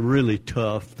 bees are really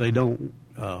tough. They don't.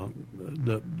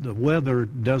 The weather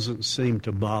doesn't seem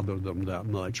to bother them that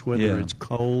much, whether it's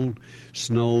cold,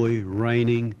 snowy,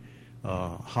 raining,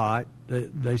 hot.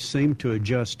 They seem to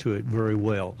adjust to it very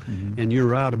well. And you're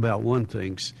right about one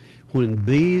thing. When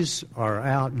bees are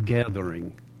out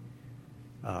gathering,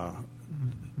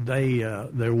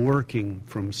 they're working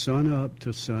from sun up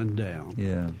to sundown.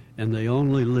 Yeah. And they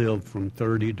only live from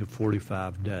 30 to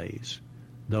 45 days.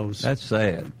 That's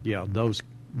sad. Yeah, those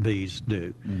bees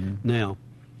do. Now,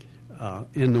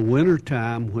 in the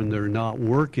wintertime, when they're not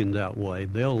working that way,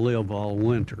 they'll live all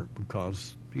winter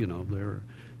because, they're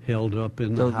held up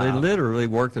in the hive. So they literally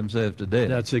work themselves to death.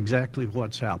 That's exactly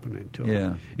what's happening to them.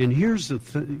 Yeah. And here's the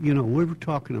thing, we were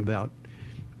talking about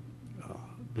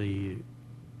the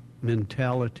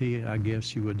mentality, I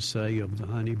guess you would say, of the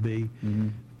honeybee.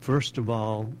 First of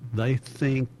all, they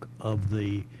think of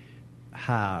the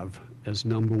hive as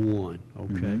number one,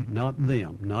 okay? Not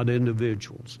them, not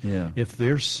individuals. Yeah. If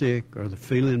they're sick or they're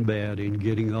feeling bad and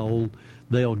getting old,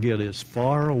 they'll get as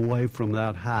far away from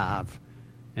that hive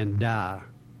and die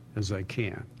as they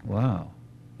can. Wow.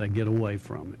 They get away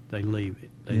from it. They leave it.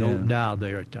 They don't die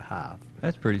there at the hive.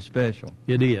 That's pretty special.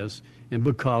 It is. And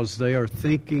because they are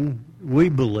thinking, we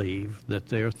believe that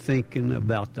they're thinking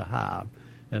about the hive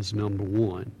as number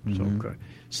one. So,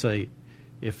 say,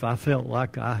 if I felt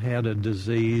like I had a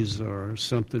disease or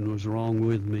something was wrong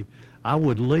with me, I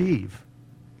would leave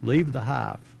the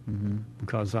hive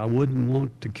because I wouldn't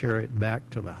want to carry it back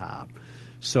to the hive.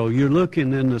 So you're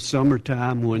looking in the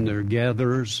summertime when they're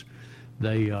gatherers,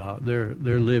 they're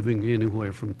living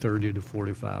anywhere from 30 to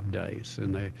 45 days,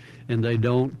 and they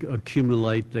don't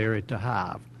accumulate there at the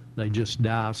hive. They just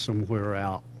die somewhere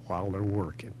out while they're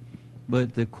working.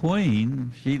 But the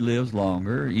queen, she lives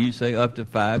longer. You say up to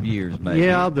 5 years, maybe.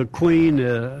 Yeah, the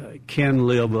queen can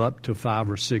live up to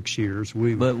 5 or 6 years.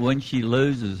 But when she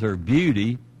loses her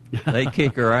beauty, they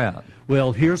kick her out.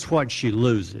 Well, here's what she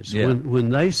loses. Yeah.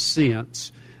 When they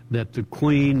sense that the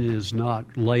queen is not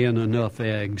laying enough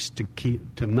eggs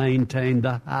to maintain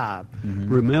the hive.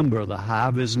 Remember, the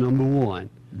hive is number one.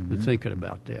 We're thinking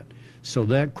about that. So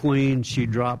that queen, she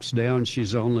drops down.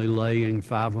 She's only laying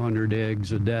 500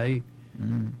 eggs a day.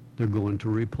 They're going to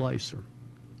replace her.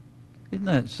 Isn't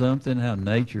that something, how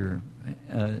nature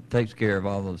takes care of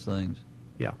all those things?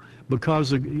 Yeah, because,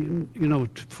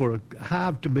 for a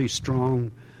hive to be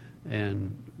strong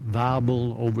and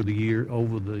viable over the year,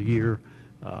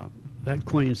 that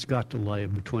queen's got to lay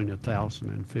between 1,000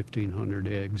 and 1,500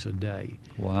 eggs a day.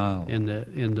 Wow. And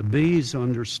the bees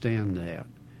understand that,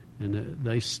 and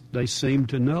they seem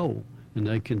to know, and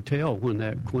they can tell when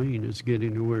that queen is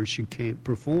getting to where she can't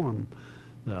perform.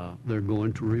 They're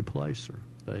going to replace her.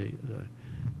 They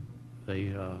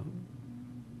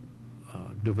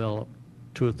develop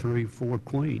 2 or 3, 4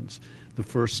 queens. The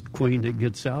first queen that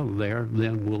gets out of there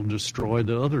then will destroy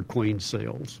the other queen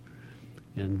cells,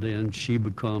 and then she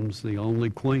becomes the only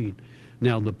queen.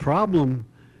 Now, the problem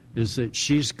is that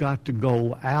she's got to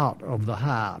go out of the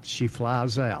hive. She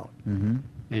flies out,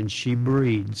 and she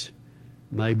breeds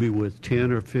maybe with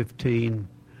 10 or 15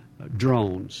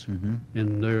 drones,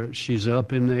 and she's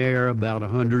up in the air about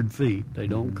 100 feet. They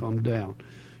don't come down.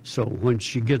 So when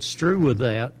she gets through with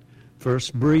that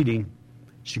first breeding,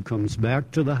 she comes back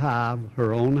to the hive,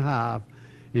 her own hive,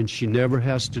 and she never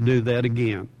has to do that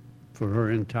again for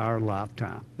her entire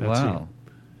lifetime. That's wow.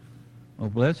 it. Well,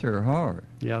 bless her heart.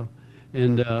 Yeah.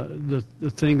 And the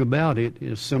thing about it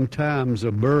is sometimes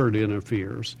a bird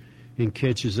interferes and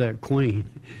catches that queen,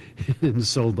 and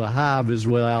so the hive is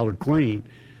without a queen.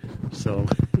 So,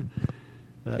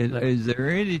 is there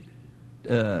any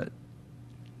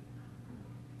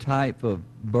type of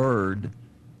bird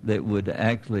that would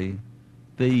actually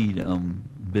feed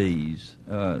bees,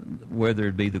 whether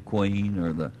it be the queen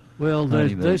or the well,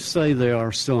 they say there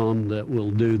are some that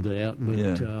will do that, but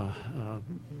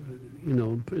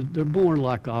they're more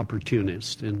like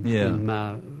opportunists in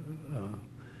my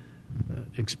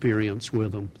experience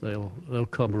with them. They'll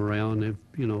come around if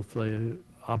the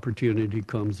opportunity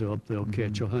comes up, they'll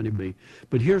catch a honeybee.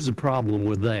 But here's the problem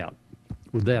with that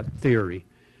theory,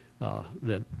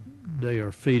 that they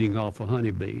are feeding off of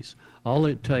honeybees. All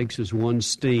it takes is one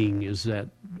sting, is that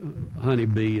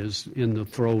honeybee is in the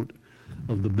throat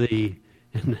of the bee,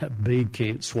 and that bee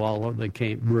can't swallow, they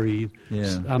can't breathe.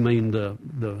 Yeah. I mean, the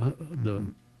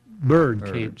bird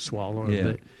can't swallow.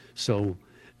 Yeah. So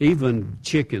even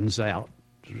chickens out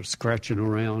scratching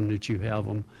around that you have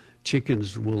them,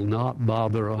 chickens will not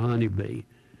bother a honeybee,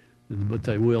 but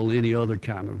they will any other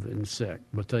kind of insect.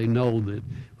 But they know that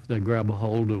if they grab a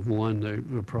hold of one,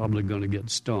 they're probably going to get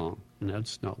stung, and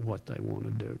that's not what they want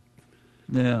to do.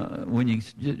 Now, when you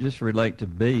just relate to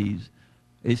bees,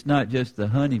 it's not just the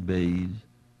honeybees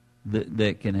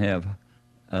that can have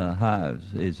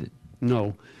hives, is it?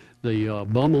 No, the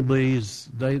bumblebees,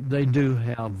 they do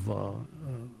have,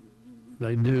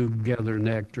 they do gather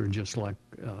nectar just like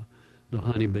the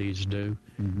honeybees do,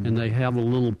 and they have a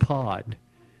little pod,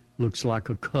 looks like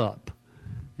a cup,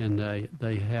 and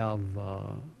they have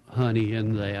honey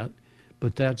in that,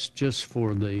 but that's just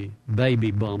for the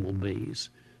baby bumblebees.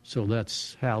 So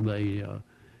that's how they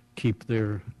keep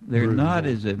their They're brood not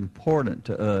warm. as important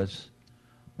to us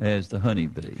as the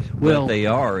honeybees, Well, but they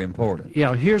are important.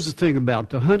 Yeah, here's the thing about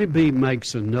the honeybee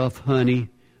makes enough honey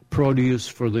produce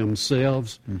for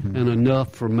themselves and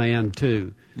enough for man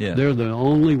too. Yeah. They're the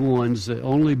only ones, the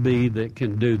only bee that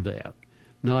can do that.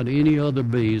 Not any other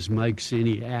bees makes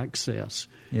any access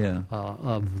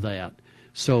of that.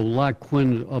 So like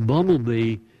when a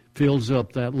bumblebee fills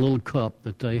up that little cup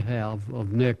that they have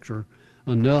of nectar,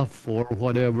 enough for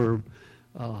whatever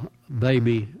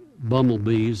baby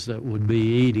bumblebees that would be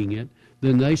eating it,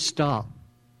 then they stop.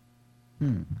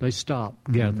 They stop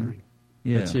gathering.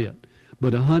 Yeah. That's it.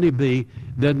 But a honeybee,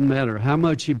 doesn't matter how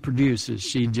much he produces,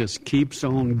 she just keeps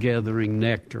on gathering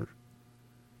nectar.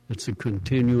 It's a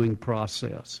continuing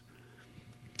process.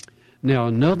 Now,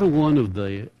 another one of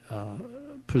the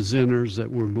presenters that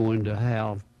we're going to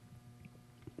have,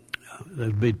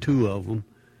 there'll be two of them,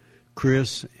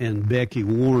 Chris and Becky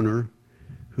Warner,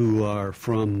 who are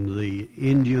from the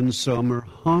Indian Summer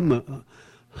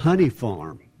Honey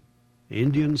Farm.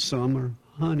 Indian Summer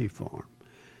Honey Farm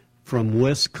from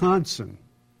Wisconsin.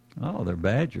 Oh, they're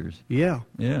badgers. Yeah.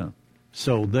 Yeah.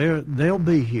 So they'll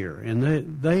be here,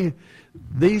 and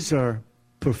these are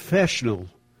professional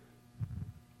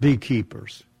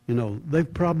beekeepers. You know,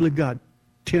 they've probably got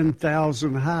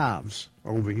 10,000 hives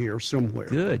over here somewhere.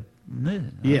 Good.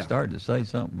 Yeah. I started to say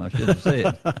something I should have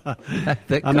said.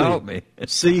 That caught me.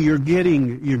 See, you're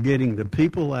getting the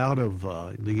people out of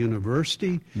the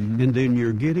university, and then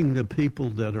you're getting the people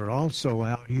that are also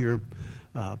out here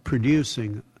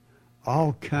producing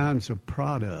all kinds of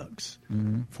products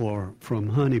from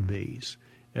honeybees.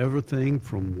 Everything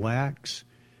from wax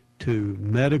to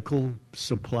medical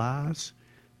supplies,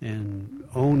 and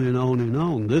on and on and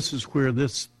on. This is where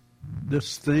this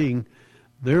thing,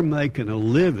 they're making a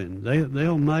living.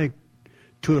 They'll make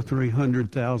 $200,000 or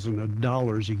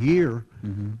 $300,000 a year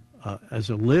as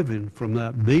a living from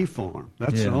that bee farm.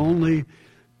 That's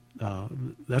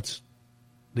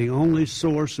the only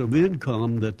source of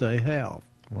income that they have.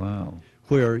 Wow.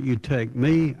 Where you take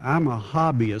me, I'm a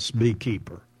hobbyist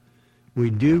beekeeper. We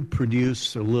do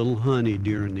produce a little honey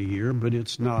during the year, but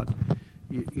it's not,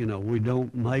 we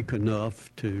don't make enough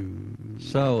to...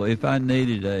 So if I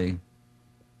needed a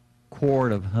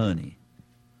quart of honey,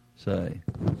 say,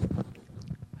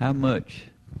 how much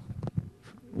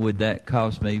would that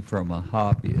cost me from a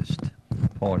hobbyist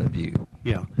point of view?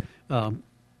 Yeah.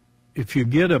 If you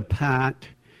get a pint,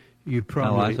 you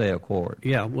probably... No, I say a quart.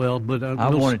 Yeah, well, but... I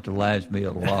want it to last me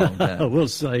a long time. We'll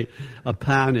say a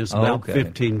pint is about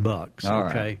 $15, All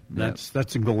okay? right.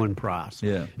 That's a going price.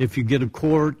 Yeah. If you get a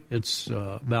quart, it's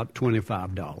about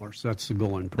 $25. That's the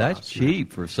going price. That's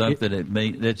cheap for something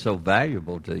that's so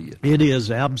valuable to you. It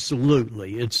is,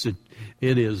 absolutely. It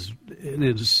is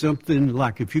something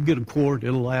like if you get a quart,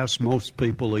 it'll last most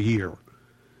people a year.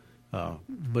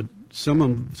 But some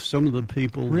of the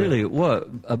people really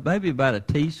maybe about a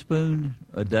teaspoon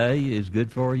a day is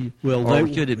good for you. Well,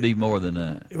 or should it be more than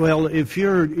that? Well, if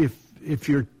you're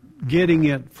getting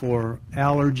it for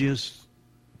allergies,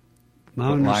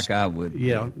 like I would.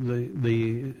 Yeah,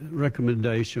 the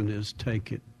recommendation is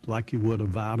take it like you would a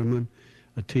vitamin,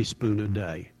 a teaspoon a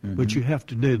day. But you have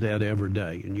to do that every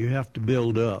day, and you have to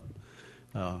build up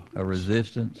a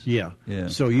resistance. Yeah. Yeah.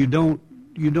 So you don't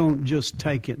just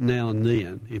take it now and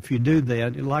then. If you do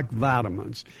that, like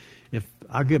vitamins, if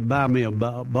I could buy me a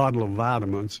bottle of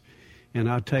vitamins, and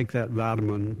I take that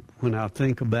vitamin when I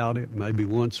think about it, maybe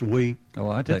once a week. Oh,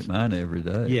 I take mine every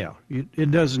day. Yeah,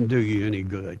 it doesn't do you any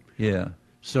good. Yeah.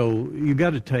 So you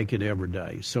got to take it every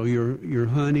day. So your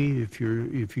honey, if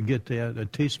you get that, a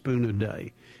teaspoon a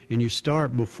day, and you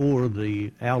start before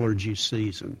the allergy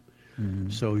season. Mm-hmm.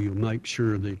 So you make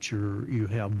sure that you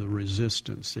have the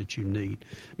resistance that you need.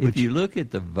 If you look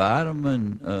at the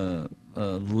vitamin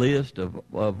list of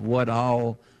what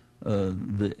all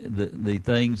the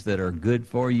things that are good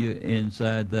for you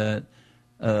inside that,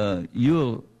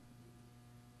 you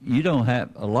don't have,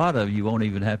 a lot of you won't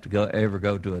even have to ever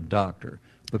go to a doctor,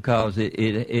 because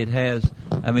it has,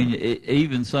 I mean,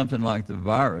 even something like the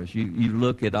virus, you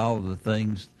look at all the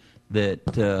things that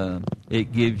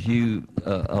it gives you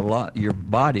your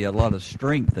body a lot of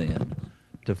strength in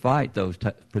to fight those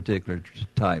particular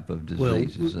type of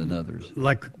diseases and others.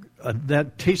 Like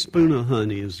that teaspoon of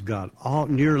honey has got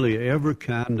nearly every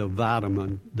kind of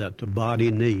vitamin that the body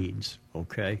needs,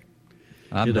 okay?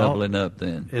 I'm doubling up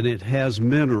then. And it has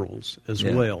minerals as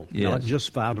well, yes. Not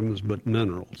just vitamins, but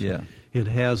minerals. Yeah. It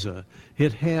has a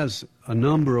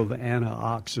number of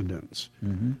antioxidants,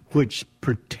 mm-hmm. which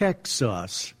protects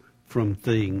us from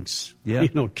things,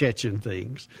 catching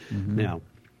things. Mm-hmm. Now,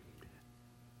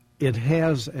 it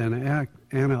has an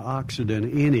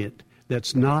antioxidant in it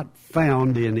that's not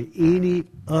found in any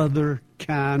other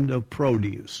kind of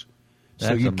produce.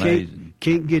 That's so you amazing.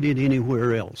 Can't get it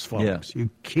anywhere else, folks. Yeah. You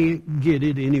can't get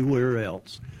it anywhere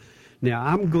else. Now,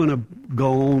 I'm going to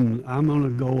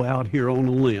go out here on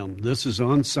a limb. This is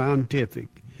unscientific.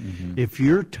 Mm-hmm. If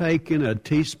you're taking a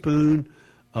teaspoon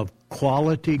of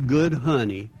quality good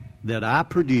honey that I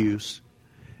produce,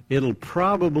 it'll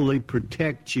probably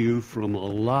protect you from a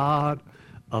lot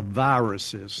of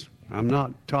viruses. I'm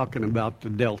not talking about the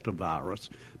Delta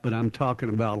virus, but I'm talking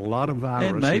about a lot of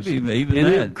viruses. And maybe even and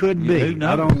that. It could be.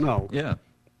 I don't know. Yeah.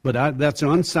 But that's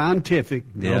unscientific.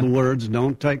 In other words,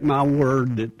 don't take my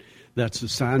word that that's a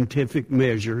scientific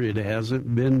measure. It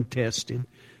hasn't been tested.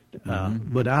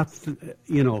 Mm-hmm. But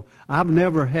I've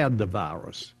never had the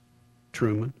virus,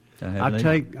 Truman.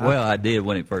 I did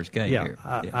when it first came here.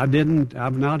 I didn't.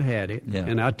 I've not had it, yeah.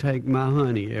 And I take my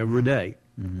honey every day,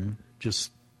 mm-hmm.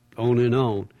 just on and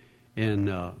on,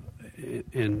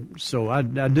 and so I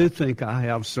do think I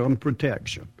have some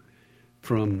protection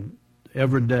from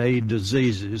everyday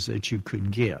diseases that you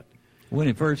could get. When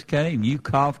it first came, you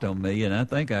coughed on me, and I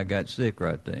think I got sick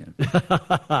right then.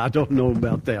 I don't know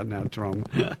about that now, Truman.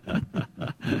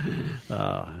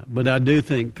 But I do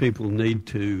think people need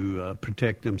to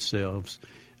protect themselves,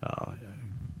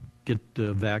 get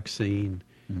the vaccine,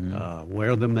 mm-hmm.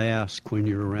 Wear the mask when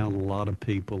you're around a lot of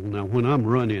people. Now, when I'm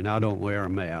running, I don't wear a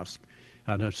mask.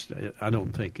 I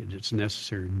don't think it's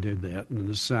necessary to do that, and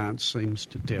the science seems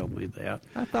to tell me that.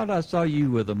 I thought I saw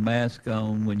you with a mask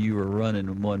on when you were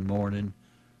running one morning,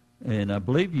 and I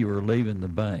believe you were leaving the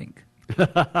bank.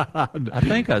 I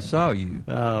think I saw you.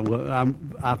 Well,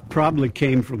 I probably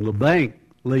came from the bank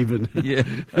leaving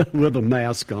with a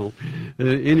mask on.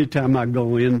 Anytime I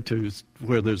go into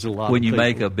where there's a lot of people. When you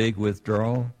make a big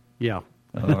withdrawal? Yeah.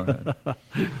 All right.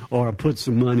 Or I put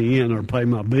some money in or pay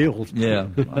my bills. Yeah.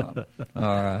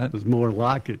 All right. It's more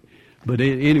like it. But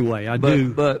anyway, I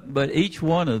do. But each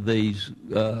one of these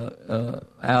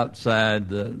outside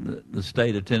the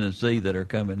state of Tennessee that are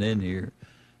coming in here,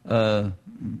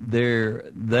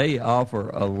 they offer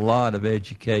a lot of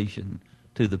education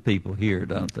to the people here,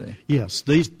 don't they? Yes.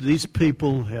 These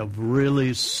people have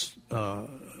really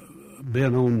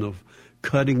been on the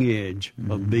cutting edge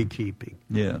mm-hmm. of beekeeping.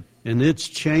 Yeah. And it's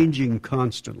changing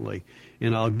constantly.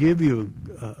 And I'll give you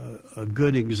a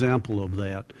good example of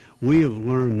that. We have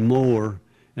learned more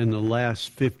in the last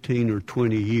 15 or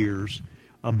 20 years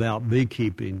about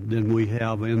beekeeping than we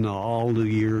have in all the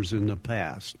years in the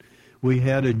past. We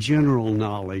had a general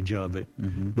knowledge of it,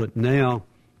 mm-hmm. but now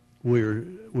we're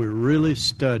really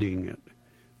studying it.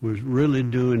 We're really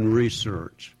doing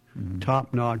research, mm-hmm.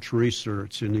 top-notch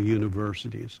research in the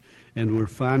universities. And we're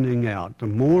finding out the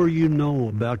more you know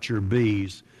about your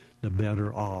bees, the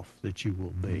better off that you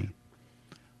will be.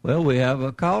 Well, we have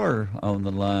a caller on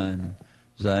the line,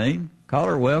 Zane.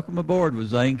 Caller, welcome aboard with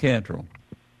Zane Cantrell.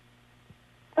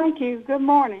 Thank you. Good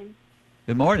morning.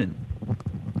 Good morning.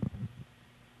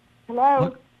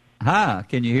 Hello? Hi,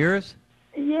 can you hear us?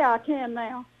 Yeah, I can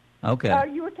now.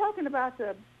 Okay. You were talking about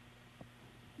the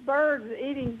birds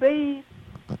eating bees.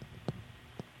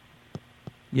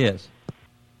 Yes.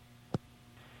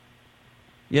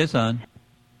 Yes, hon.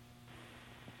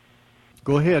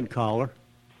 Go ahead, caller.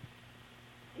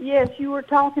 Yes, you were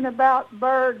talking about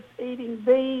birds eating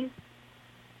bees.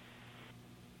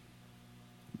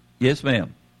 Yes,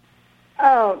 ma'am.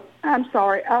 Oh, I'm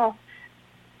sorry.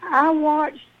 I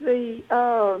watched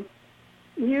the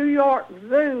New York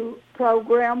Zoo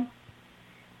program,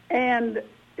 and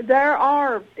there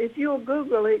are, if you'll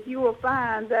Google it, you will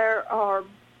find there are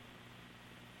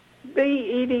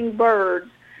bee-eating birds.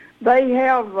 They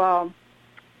have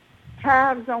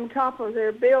hives on top of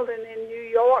their building in New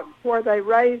York where they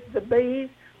raise the bees,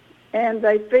 and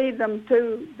they feed them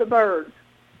to the birds.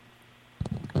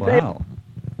 Wow. They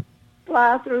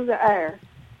fly through the air.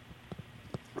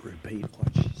 Repeat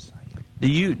what you say. Do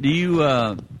you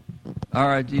all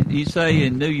right, you say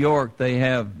in New York they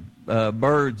have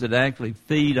birds that actually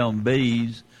feed on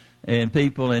bees, and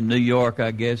people in New York,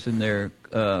 I guess, in their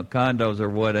condos or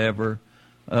whatever,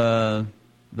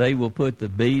 they will put the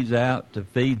bees out to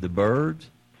feed the birds?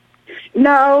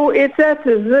 No, it's at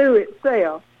the zoo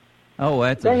itself. Oh,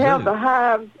 at the zoo. They have the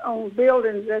hives on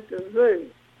buildings at the zoo.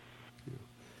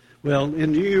 Well,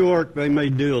 in New York, they may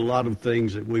do a lot of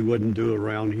things that we wouldn't do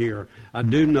around here. I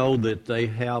do know that they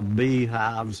have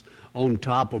beehives on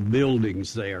top of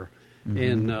buildings there,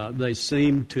 and they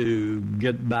seem to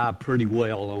get by pretty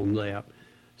well on that.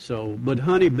 So, but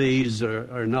honeybees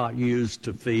are not used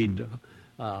to feed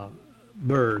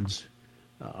birds.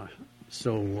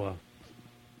 So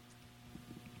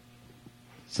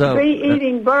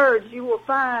bee-eating birds, you will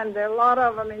find there are a lot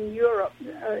of them in Europe.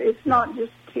 It's not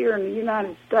just here in the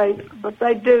United States, but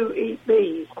they do eat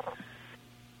bees.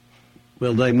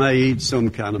 Well, they may eat some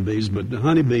kind of bees, but the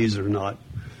honeybees are not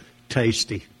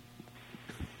tasty.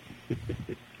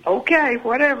 Okay,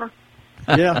 whatever.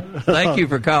 Yeah. Thank you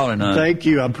for calling, hon. Thank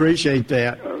you. I appreciate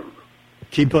that.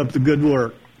 Keep up the good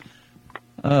work.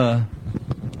 Well,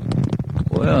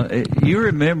 you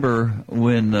remember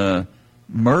when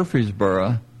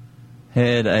Murfreesboro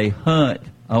had a hunt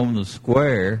on the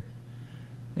square,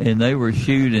 and they were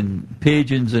shooting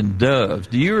pigeons and doves.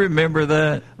 Do you remember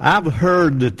that? I've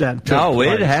heard that took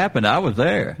place. It happened. I was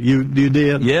there. You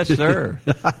did? Yes, sir.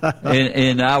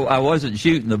 and I wasn't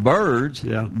shooting the birds,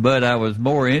 but I was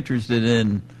more interested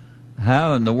in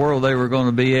how in the world they were going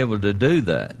to be able to do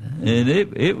that. And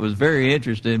it was very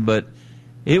interesting, but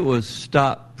it was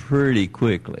stopped pretty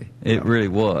quickly. It really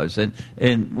was.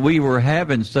 And we were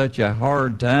having such a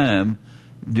hard time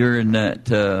during that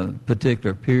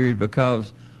particular period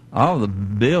because all the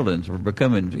buildings were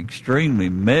becoming extremely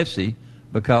messy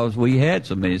because we had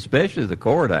so many, especially the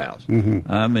courthouse.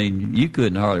 I mean, you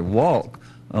couldn't hardly walk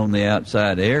on the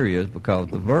outside areas because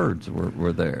the birds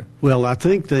were there. Well, I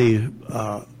think they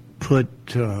put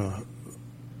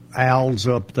owls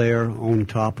up there on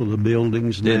top of the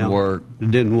buildings now. Didn't work.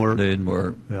 It didn't work? Didn't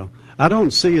work. Yeah. I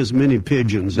don't see as many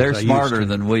pigeons. They're smarter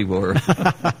than we were.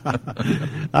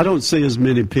 I don't see as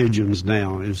many pigeons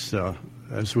now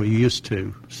as we used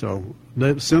to. So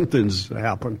something's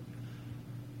happened.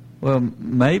 Well,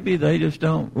 maybe they just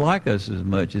don't like us as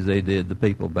much as they did the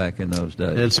people back in those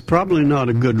days. It's probably not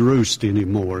a good roost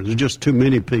anymore. There's just too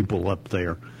many people up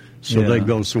there. So they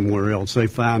go somewhere else. They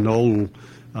find old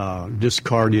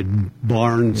discarded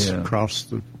barns across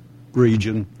the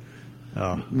region.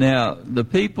 Now, the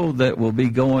people that will be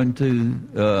going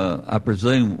to, I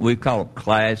presume, we call them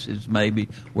classes maybe,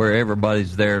 where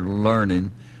everybody's there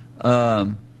learning,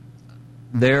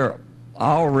 they're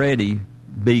already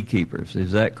beekeepers.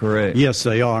 Is that correct? Yes,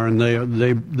 they are. And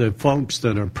the folks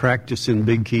that are practicing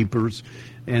beekeepers,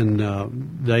 and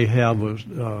they have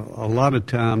a lot of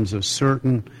times a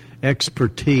certain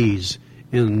expertise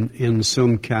in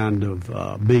some kind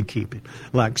of beekeeping.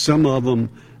 Like some of them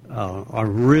are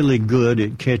really good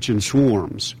at catching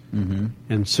swarms,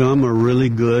 and some are really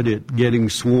good at getting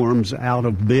swarms out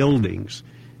of buildings.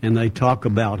 And they talk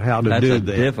about how to do that.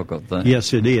 That's a difficult thing.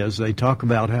 Yes, it is. They talk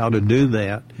about how to do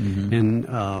that and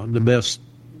the best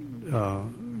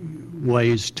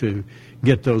ways to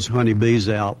get those honeybees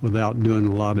out without doing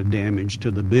a lot of damage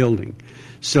to the building.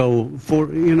 So,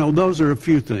 those are a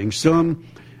few things. Some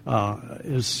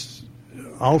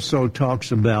also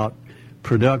talks about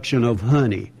production of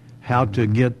honey, how to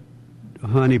get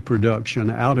honey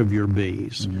production out of your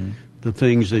bees, the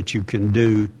things that you can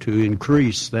do to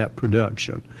increase that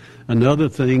production. Another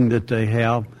thing that they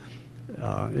have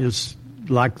is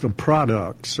like the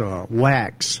products,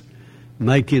 wax,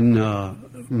 making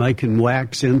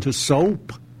wax into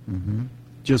soap,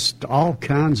 just all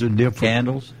kinds of different...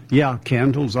 Candles? Yeah,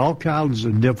 candles, all kinds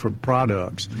of different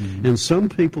products. And some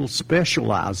people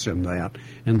specialize in that,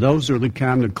 and those are the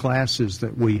kind of classes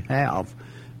that we have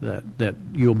that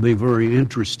you'll be very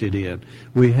interested in.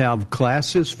 We have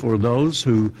classes for those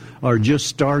who are just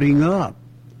starting up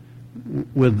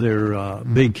with their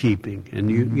beekeeping, and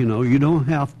you don't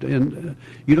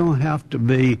have to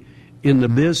be in the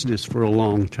business for a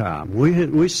long time.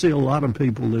 We see a lot of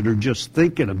people that are just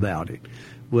thinking about it,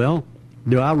 Well,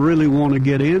 do I really want to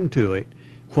get into it?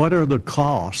 What are the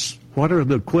costs? What are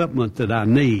the equipment that I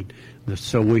need?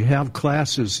 So we have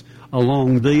classes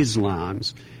along these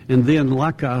lines. And then,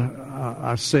 like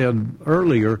I said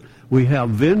earlier, we have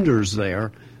vendors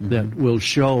there that will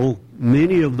show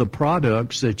many of the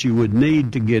products that you would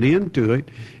need to get into it,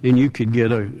 and you could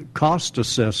get a cost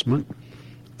assessment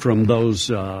from those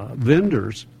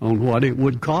vendors on what it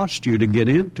would cost you to get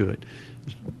into it.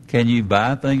 Can you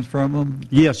buy things from them?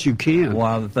 Yes, you can.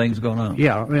 While the thing's going on?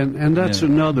 Yeah, and that's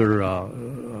another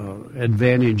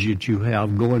advantage that you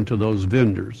have going to those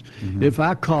vendors. If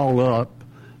I call up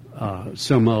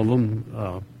some of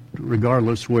them,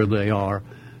 regardless where they are,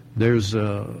 there's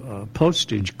a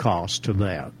postage cost to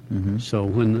that. So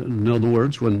in other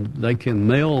words, when they can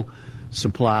mail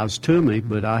supplies to me,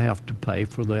 but I have to pay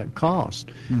for that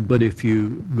cost. But if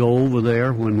you go over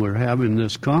there when we're having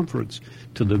this conference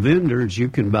to the vendors, you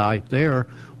can buy it there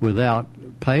without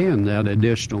paying that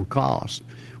additional cost,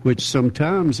 which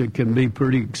sometimes it can be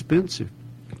pretty expensive.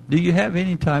 Do you have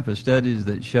any type of studies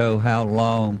that show how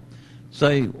long,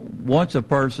 say, once a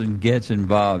person gets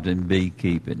involved in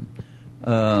beekeeping,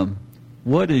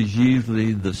 what is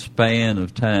usually the span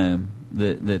of time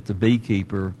that the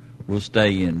beekeeper will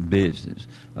stay in business,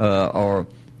 or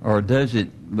does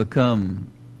it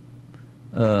become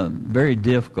very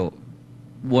difficult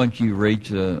once you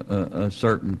reach a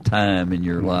certain time in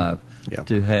your life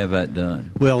to have that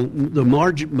done? Well, the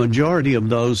majority of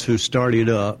those who started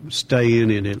up stay in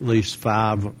it at least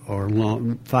 5 or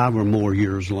more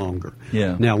years longer.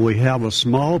 Yeah. Now, we have a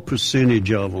small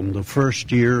percentage of them. The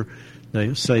first year,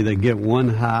 they say they get 1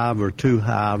 hive or 2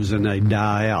 hives and they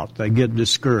die out. They get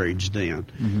discouraged then,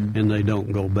 and they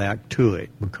don't go back to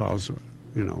it because,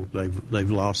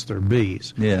 they've lost their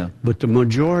bees. Yeah. But the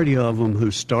majority of them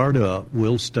who start up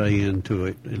will stay into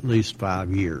it at least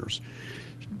 5 years.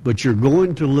 But you're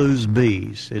going to lose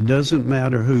bees. It doesn't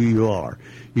matter who you are.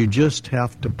 You just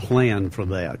have to plan for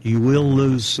that. You will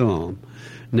lose some.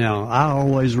 Now, I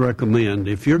always recommend,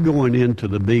 if you're going into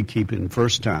the beekeeping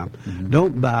first time,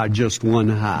 don't buy just 1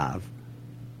 hive.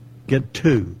 Get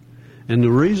 2. And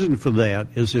the reason for that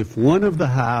is if one of the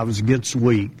hives gets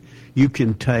weak, you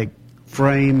can take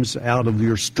frames out of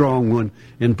your strong one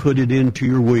and put it into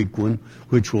your weak one,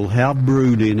 which will have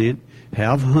brood in it,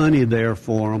 have honey there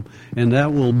for them, and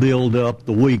that will build up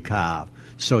the weak hive.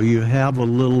 So you have a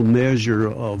little measure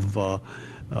of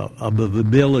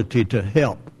ability to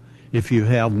help if you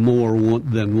have more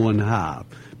than 1 hive.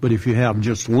 But if you have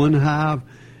just 1 hive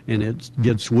and it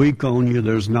gets weak on you,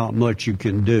 there's not much you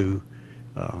can do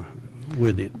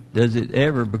with it. Does it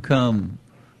ever become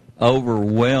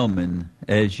overwhelming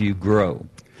as you grow?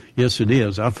 Yes, it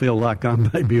is. I feel like I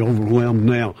may be overwhelmed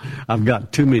now. I've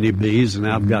got too many bees, and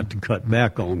I've got to cut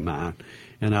back on mine,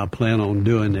 and I plan on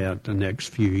doing that the next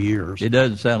few years. It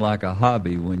doesn't sound like a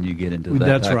hobby when you get into that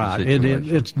That's type right. of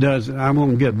situation. It does. I'm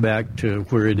going to get back to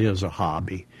where it is a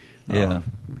hobby. Yeah.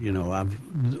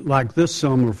 I've like this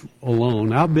summer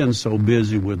alone, I've been so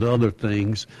busy with other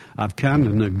things, I've kind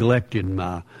of neglected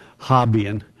my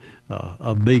hobbying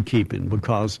of beekeeping,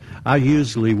 because I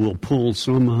usually will pull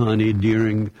some honey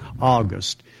during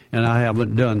August, and I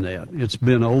haven't done that. It's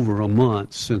been over a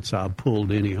month since I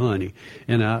pulled any honey,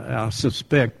 and I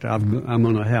suspect I'm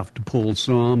going to have to pull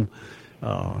some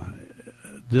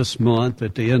this month,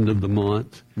 at the end of the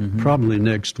month, probably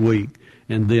next week,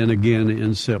 and then again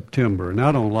in September. And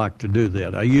I don't like to do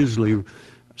that. I usually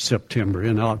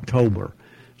in October.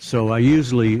 So I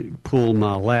usually pull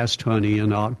my last honey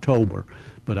in October.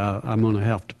 But I'm going to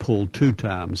have to pull 2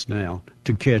 times now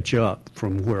to catch up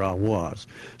from where I was.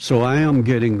 So I am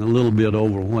getting a little bit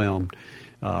overwhelmed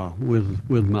with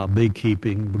my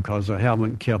beekeeping, because I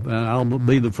haven't kept, and I'll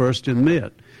be the first to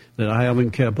admit that I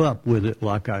haven't kept up with it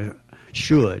like I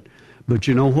should. But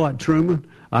you know what, Truman?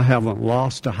 I haven't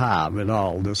lost a hive at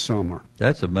all this summer.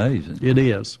 That's amazing. It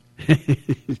is.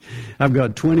 I've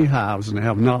got 20 hives and I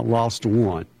have not lost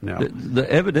one. Now,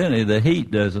 evidently the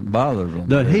heat doesn't bother them.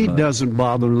 The heat doesn't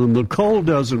bother them. The cold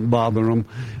doesn't bother them.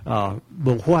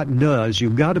 But what does,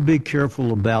 you've got to be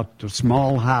careful about the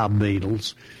small hive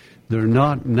beetles. They're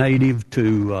not native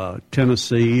to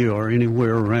Tennessee or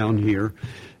anywhere around here.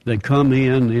 They come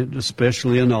in,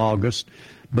 especially in August.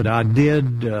 But I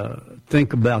did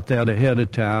think about that ahead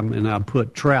of time, and I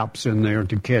put traps in there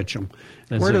to catch them.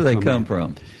 Where do they come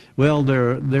from? Well,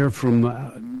 they're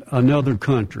from another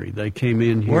country. They came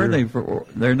in here. Where are they from?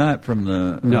 They're not from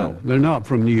the... No, they're not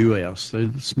from the U.S.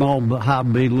 The small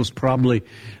hive beetles probably...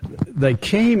 They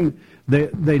came...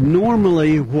 They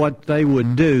normally, what they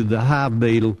would do, the hive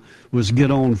beetle, was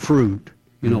get on fruit.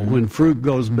 When fruit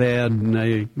goes bad, and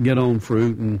they get on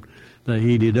fruit and they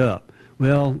eat it up.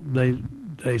 Well,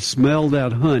 they smell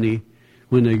that honey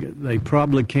when they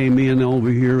probably came in over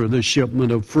here with a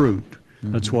shipment of fruit.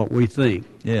 Mm-hmm. That's what we think.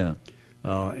 Yeah.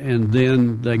 And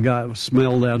then they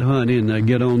smell that honey, and they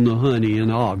get on the honey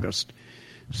in August.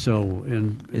 So,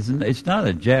 and it's not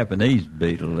a Japanese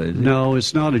beetle, is it? No,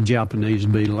 it's not a Japanese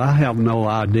beetle. I have no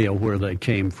idea where they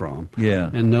came from. Yeah.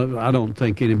 And I don't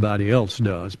think anybody else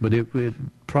does. But it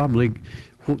probably,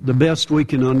 the best we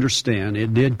can understand,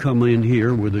 it did come in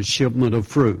here with a shipment of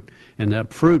fruit. And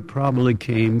that fruit probably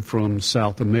came from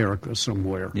South America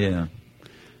somewhere. Yeah.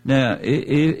 Now,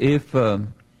 if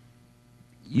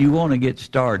you want to get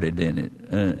started in it,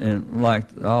 and like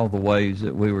all the ways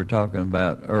that we were talking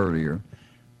about earlier,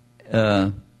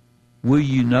 will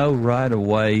you know right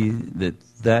away that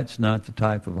that's not the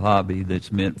type of hobby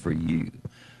that's meant for you?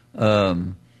 A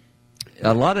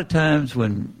lot of times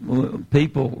when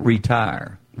people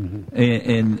retire, and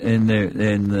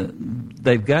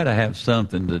they've got to have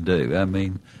something to do. I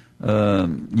mean,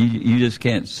 you just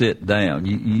can't sit down.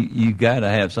 You got to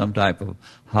have some type of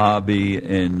hobby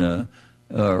and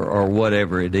or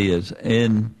whatever it is.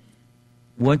 And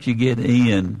once you get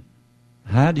in,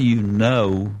 how do you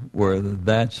know whether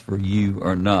that's for you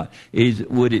or not?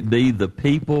 Would it be the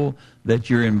people that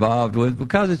you're involved with?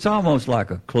 Because it's almost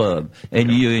like a club, and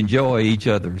you enjoy each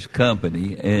other's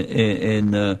company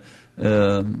and the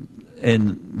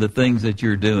things that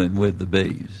you're doing with the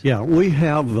bees. Yeah, we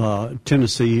have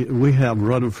Tennessee. We have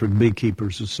Rutherford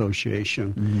Beekeepers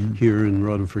Association here in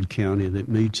Rutherford County that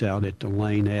meets out at the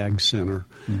Lane Ag Center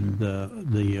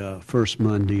the first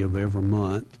Monday of every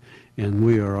month. And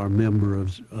we are a member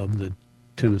of the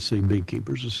Tennessee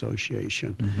Beekeepers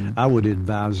Association. I would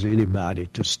advise anybody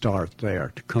to start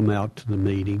there, to come out to the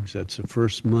meetings. That's the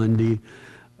first Monday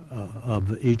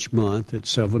of each month at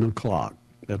 7 o'clock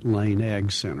at Lane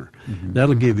Ag Center.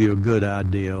 That'll give you a good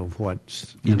idea of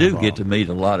what's involved. You do get to meet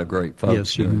a lot of great folks.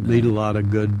 Yes, you meet a lot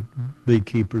of good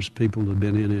beekeepers, people that have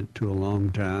been in it to a long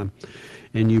time.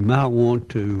 And you might want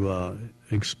to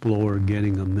explore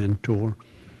getting a mentor.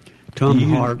 Tom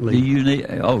Hartley.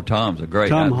 Tom's a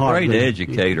great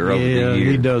educator over the years.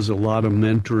 He does a lot of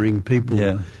mentoring.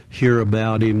 People hear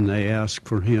about him, they ask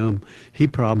for him. He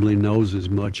probably knows as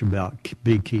much about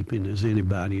beekeeping as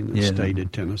anybody in the state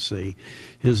of Tennessee.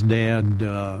 His dad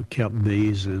kept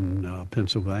bees in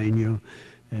Pennsylvania,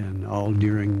 and all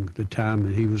during the time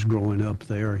that he was growing up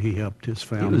there, he helped his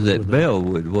family. He was at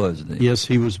Bellwood, wasn't he? Yes,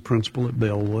 he was a principal at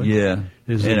Bellwood. Yeah,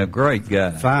 and a great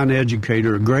guy. Fine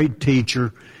educator, a great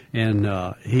teacher. And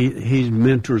he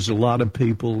mentors a lot of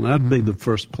people. And that'd be the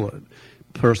first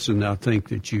person I think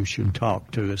that you should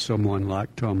talk to, is someone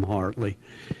like Tom Hartley.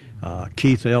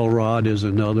 Keith Elrod is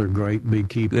another great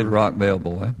beekeeper. Good Rockville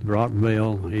boy.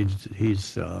 Rockville.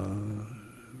 He's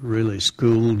really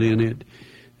schooled in it.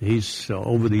 He's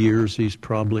over the years he's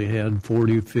probably had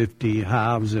 40 or 50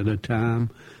 hives at a time,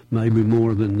 maybe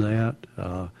more than that.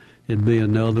 It'd be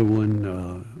another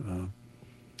one.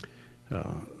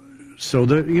 So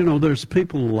there's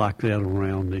people like that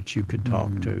around that you could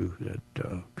talk to that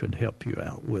could help you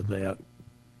out with that.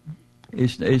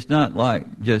 It's not like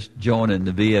just joining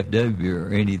the VFW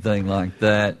or anything like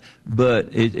that, but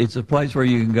it's a place where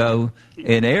you can go,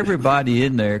 and everybody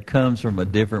in there comes from a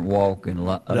different walk in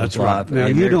life. That's right. Now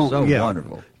and they're so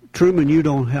wonderful. Truman, you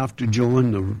don't have to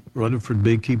join the Rutherford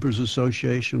Beekeepers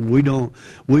Association.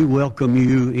 We welcome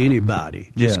you,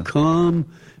 anybody. Just come,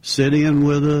 sit in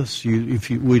with us.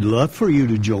 We'd love for you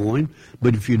to join,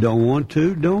 but if you don't want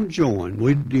to, don't join.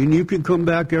 And you can come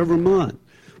back every month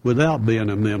without being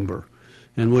a member.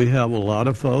 And we have a lot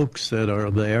of folks that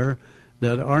are there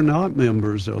that are not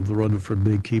members of the Rutherford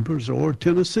Beekeepers or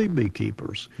Tennessee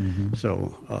Beekeepers.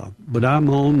 So, but I'm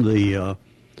on the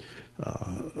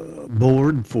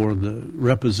board for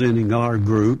representing our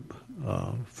group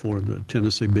for the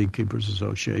Tennessee Beekeepers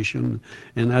Association,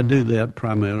 and I do that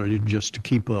primarily just to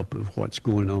keep up with what's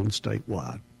going on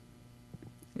statewide.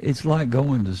 It's like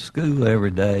going to school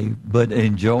every day, but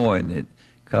enjoying it,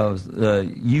 because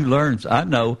you learn. I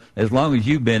know as long as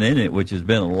you've been in it, which has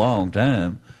been a long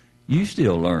time, you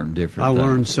still learn different things. I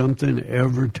learn something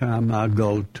every time I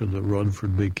go to the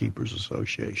Rutherford Beekeepers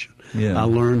Association. Yeah. I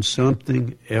learn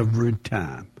something every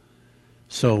time.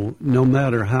 So no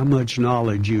matter how much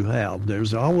knowledge you have,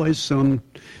 there's always some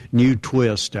new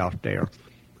twist out there,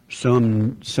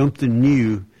 something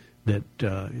new that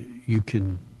you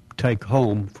can take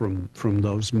home from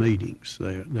those meetings.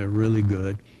 They're really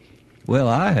good. Well,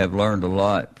 I have learned a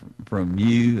lot from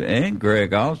you and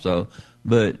Greg also,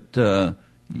 but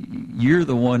you're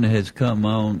the one that has come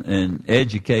on and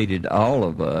educated all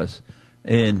of us.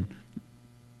 And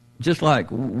just like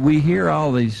we hear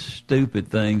all these stupid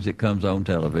things that comes on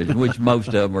television, which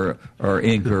most of them are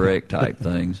incorrect type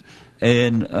things.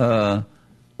 And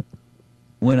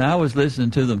when I was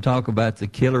listening to them talk about the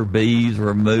killer bees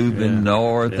were moving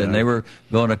north and they were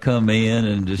going to come in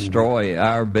and destroy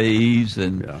our bees,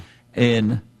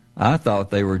 and I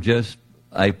thought they were just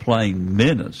a plain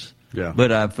menace. Yeah.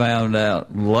 But I found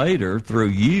out later through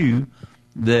you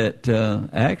that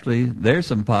actually there's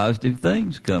some positive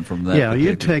things come from that. Yeah,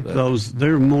 you take those,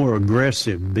 they're more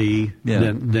aggressive bee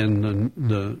than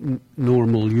the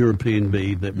normal European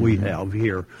bee that we have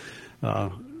here.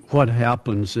 What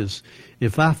happens is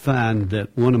if I find that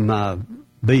one of my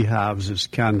beehives is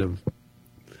kind of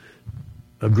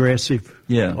aggressive,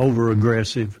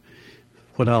 over-aggressive,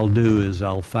 what I'll do is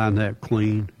I'll find that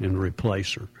queen and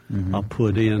replace her. I'll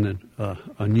put in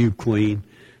a new queen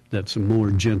that's a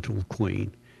more gentle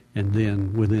queen. And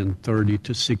then within 30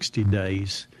 to 60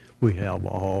 days, we have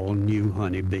all new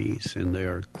honeybees, and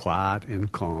they're quiet and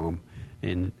calm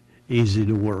and easy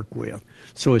to work with.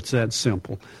 So it's that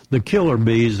simple. The killer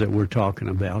bees that we're talking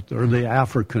about are the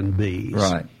African bees.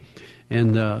 Right.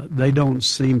 And they don't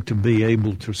seem to be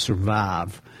able to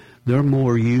survive. They're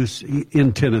more used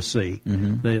in Tennessee.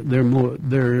 They're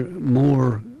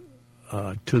more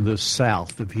to the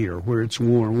south of here, where it's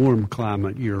warm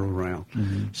climate year round.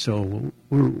 So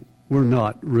we're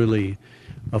not really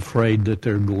afraid that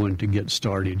they're going to get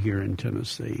started here in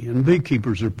Tennessee. And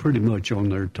beekeepers are pretty much on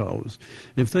their toes.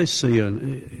 If they see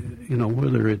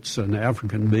whether it's an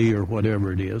African bee or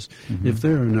whatever it is, if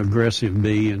they're an aggressive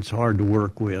bee and it's hard to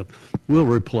work with, we'll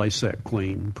replace that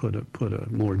queen, put a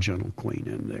more gentle queen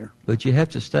in there. But you have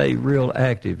to stay real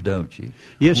active, don't you?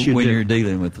 Yes, you do. When you're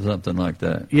dealing with something like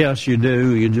that. Yes, you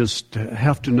do. You just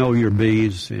have to know your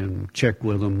bees and check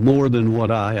with them more than what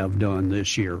I have done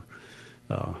this year.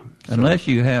 Unless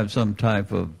you have some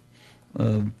type of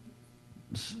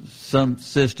some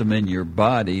system in your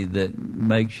body that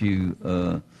makes you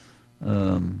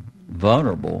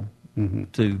vulnerable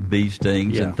to bee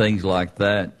stings and things like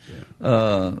that.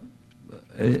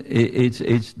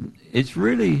 It's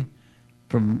really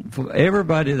from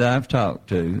everybody that I've talked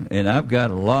to, and I've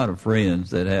got a lot of friends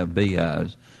that have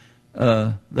beehives.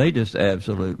 They just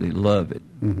absolutely love it.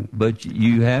 But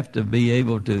you have to be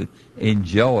able to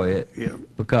enjoy it,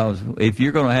 because if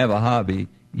you're going to have a hobby,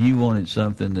 you wanted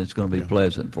something that's going to be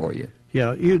pleasant for you.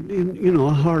 Yeah,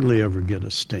 I hardly ever get a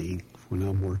sting when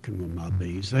I'm working with my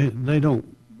bees. They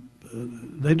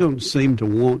don't seem to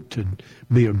want to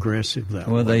be aggressive that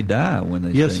way. Well, they die when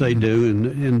they Yes, sting. they do,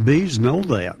 and bees know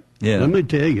that. Yeah. Let me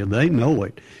tell you, they know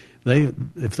it.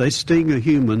 If they sting a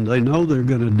human, they know they're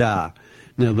going to die.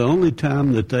 Now, the only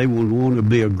time that they would want to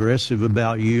be aggressive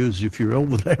about you is if you're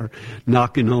over there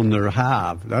knocking on their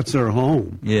hive. That's their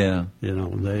home. Yeah.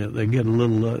 They get a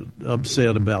little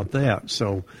upset about that.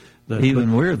 So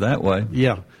we're that way.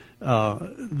 Yeah.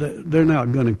 They're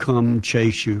not going to come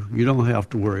chase you. You don't have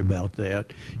to worry about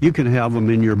that. You can have them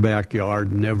in your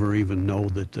backyard and never even know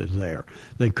that they're there.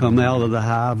 They come out of the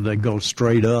hive. They go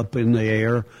straight up in the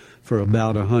air for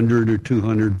about 100 or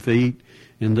 200 feet,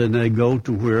 and then they go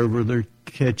to wherever they're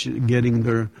getting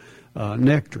their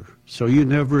nectar. So you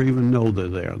never even know they're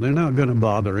there. They're not going to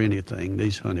bother anything.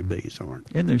 These honeybees aren't.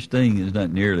 And their sting is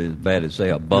not nearly as bad as, say,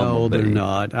 a bumblebee. No, they're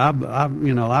not.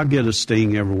 I get a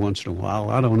sting every once in a while.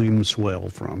 I don't even swell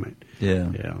from it.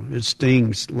 Yeah. Yeah. It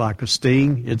stings like a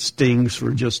sting. It stings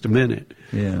for just a minute.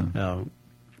 Yeah.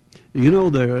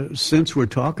 Since we're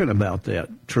talking about that,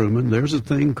 Truman, there's a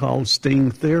thing called sting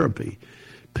therapy.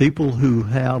 People who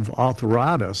have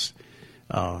arthritis,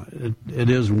 it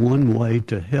is one way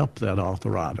to help that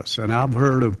arthritis. And I've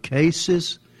heard of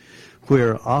cases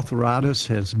where arthritis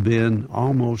has been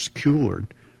almost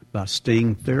cured by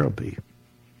sting therapy.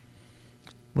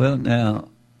 Well, now,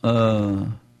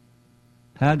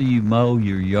 how do you mow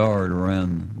your yard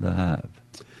around the hive?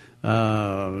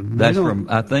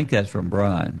 I think that's from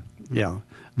Brian. Yeah.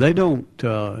 They don't,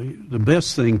 the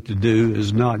best thing to do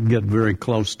is not get very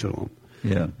close to them.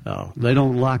 Yeah. They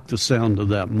don't like the sound of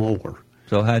that mower.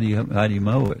 So how do you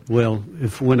mow it? Well,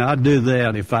 when I do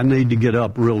that, if I need to get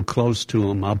up real close to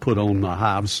them, I'll put on my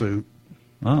hive suit.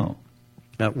 Oh.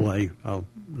 That way,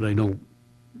 they don't,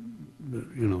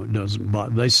 it doesn't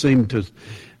bother. They seem to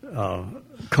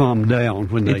calm down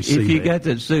when they see If you that. got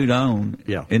that suit on,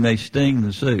 and they sting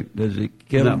the suit, does it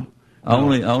kill them?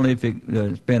 Only if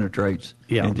it penetrates.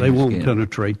 Yeah, into they your won't skin.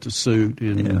 penetrate the suit,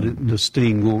 and the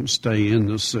sting won't stay in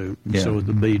the suit, so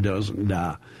the bee doesn't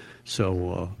die.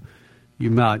 So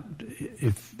you might,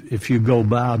 if you go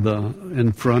by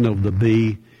in front of the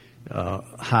bee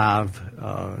hive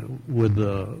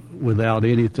without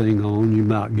anything on, you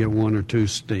might get one or two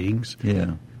stings.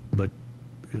 Yeah.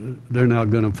 they're not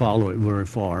going to follow it very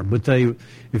far. But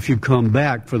if you come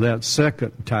back for that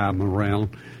second time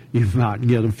around, you might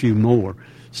get a few more.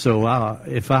 So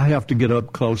if I have to get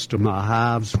up close to my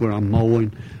hives where I'm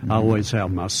mowing, I always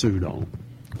have my suit on.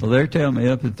 Well, they're telling me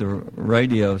up at the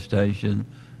radio station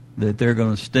that they're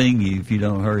going to sting you if you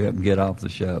don't hurry up and get off the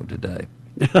show today.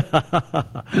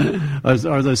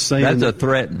 Are they saying that's a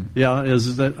threaten? Yeah,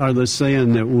 are they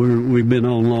saying that we've been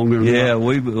on longer? Yeah,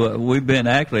 we've been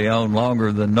actually on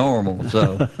longer than normal,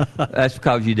 so that's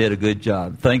because you did a good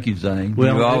job. Thank you, Zane.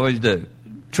 Well, you always do.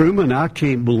 Truman, I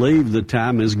can't believe the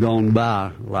time has gone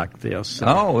by like this.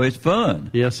 Oh, it's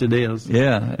fun. Yes, it is.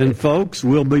 Yeah. And folks,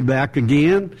 we'll be back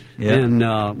again, and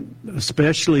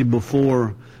especially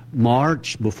before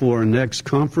March, before our next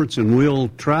conference, and we'll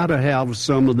try to have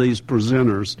some of these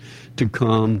presenters to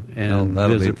come and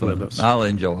visit with us. I'll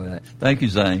enjoy that. Thank you,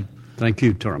 Zane. Thank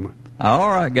you, Terman. All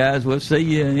right, guys, we'll see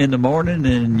you in the morning,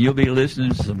 and you'll be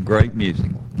listening to some great music.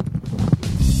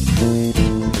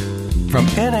 From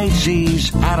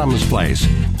NHC's Adams Place,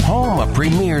 home of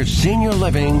premier senior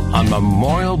living on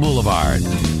Memorial Boulevard.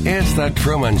 It's The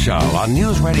Truman Show on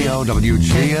News Radio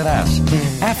WGNS,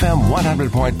 FM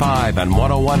 100.5 and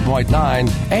 101.9,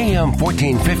 AM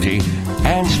 1450,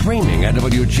 and streaming at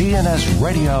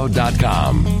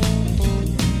WGNSradio.com.